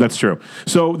board. That's true.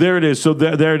 So there it is. So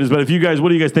there it is. But if you guys, what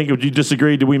do you guys think? Would you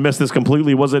disagree? Did we miss this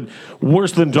completely? Was it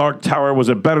worse than Dark Tower? Was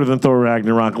it better than Thor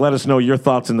Ragnarok? Let us know your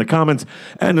thoughts in the comments.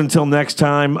 And until next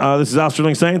time, this is Al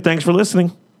Sterling saying thanks for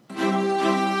listening.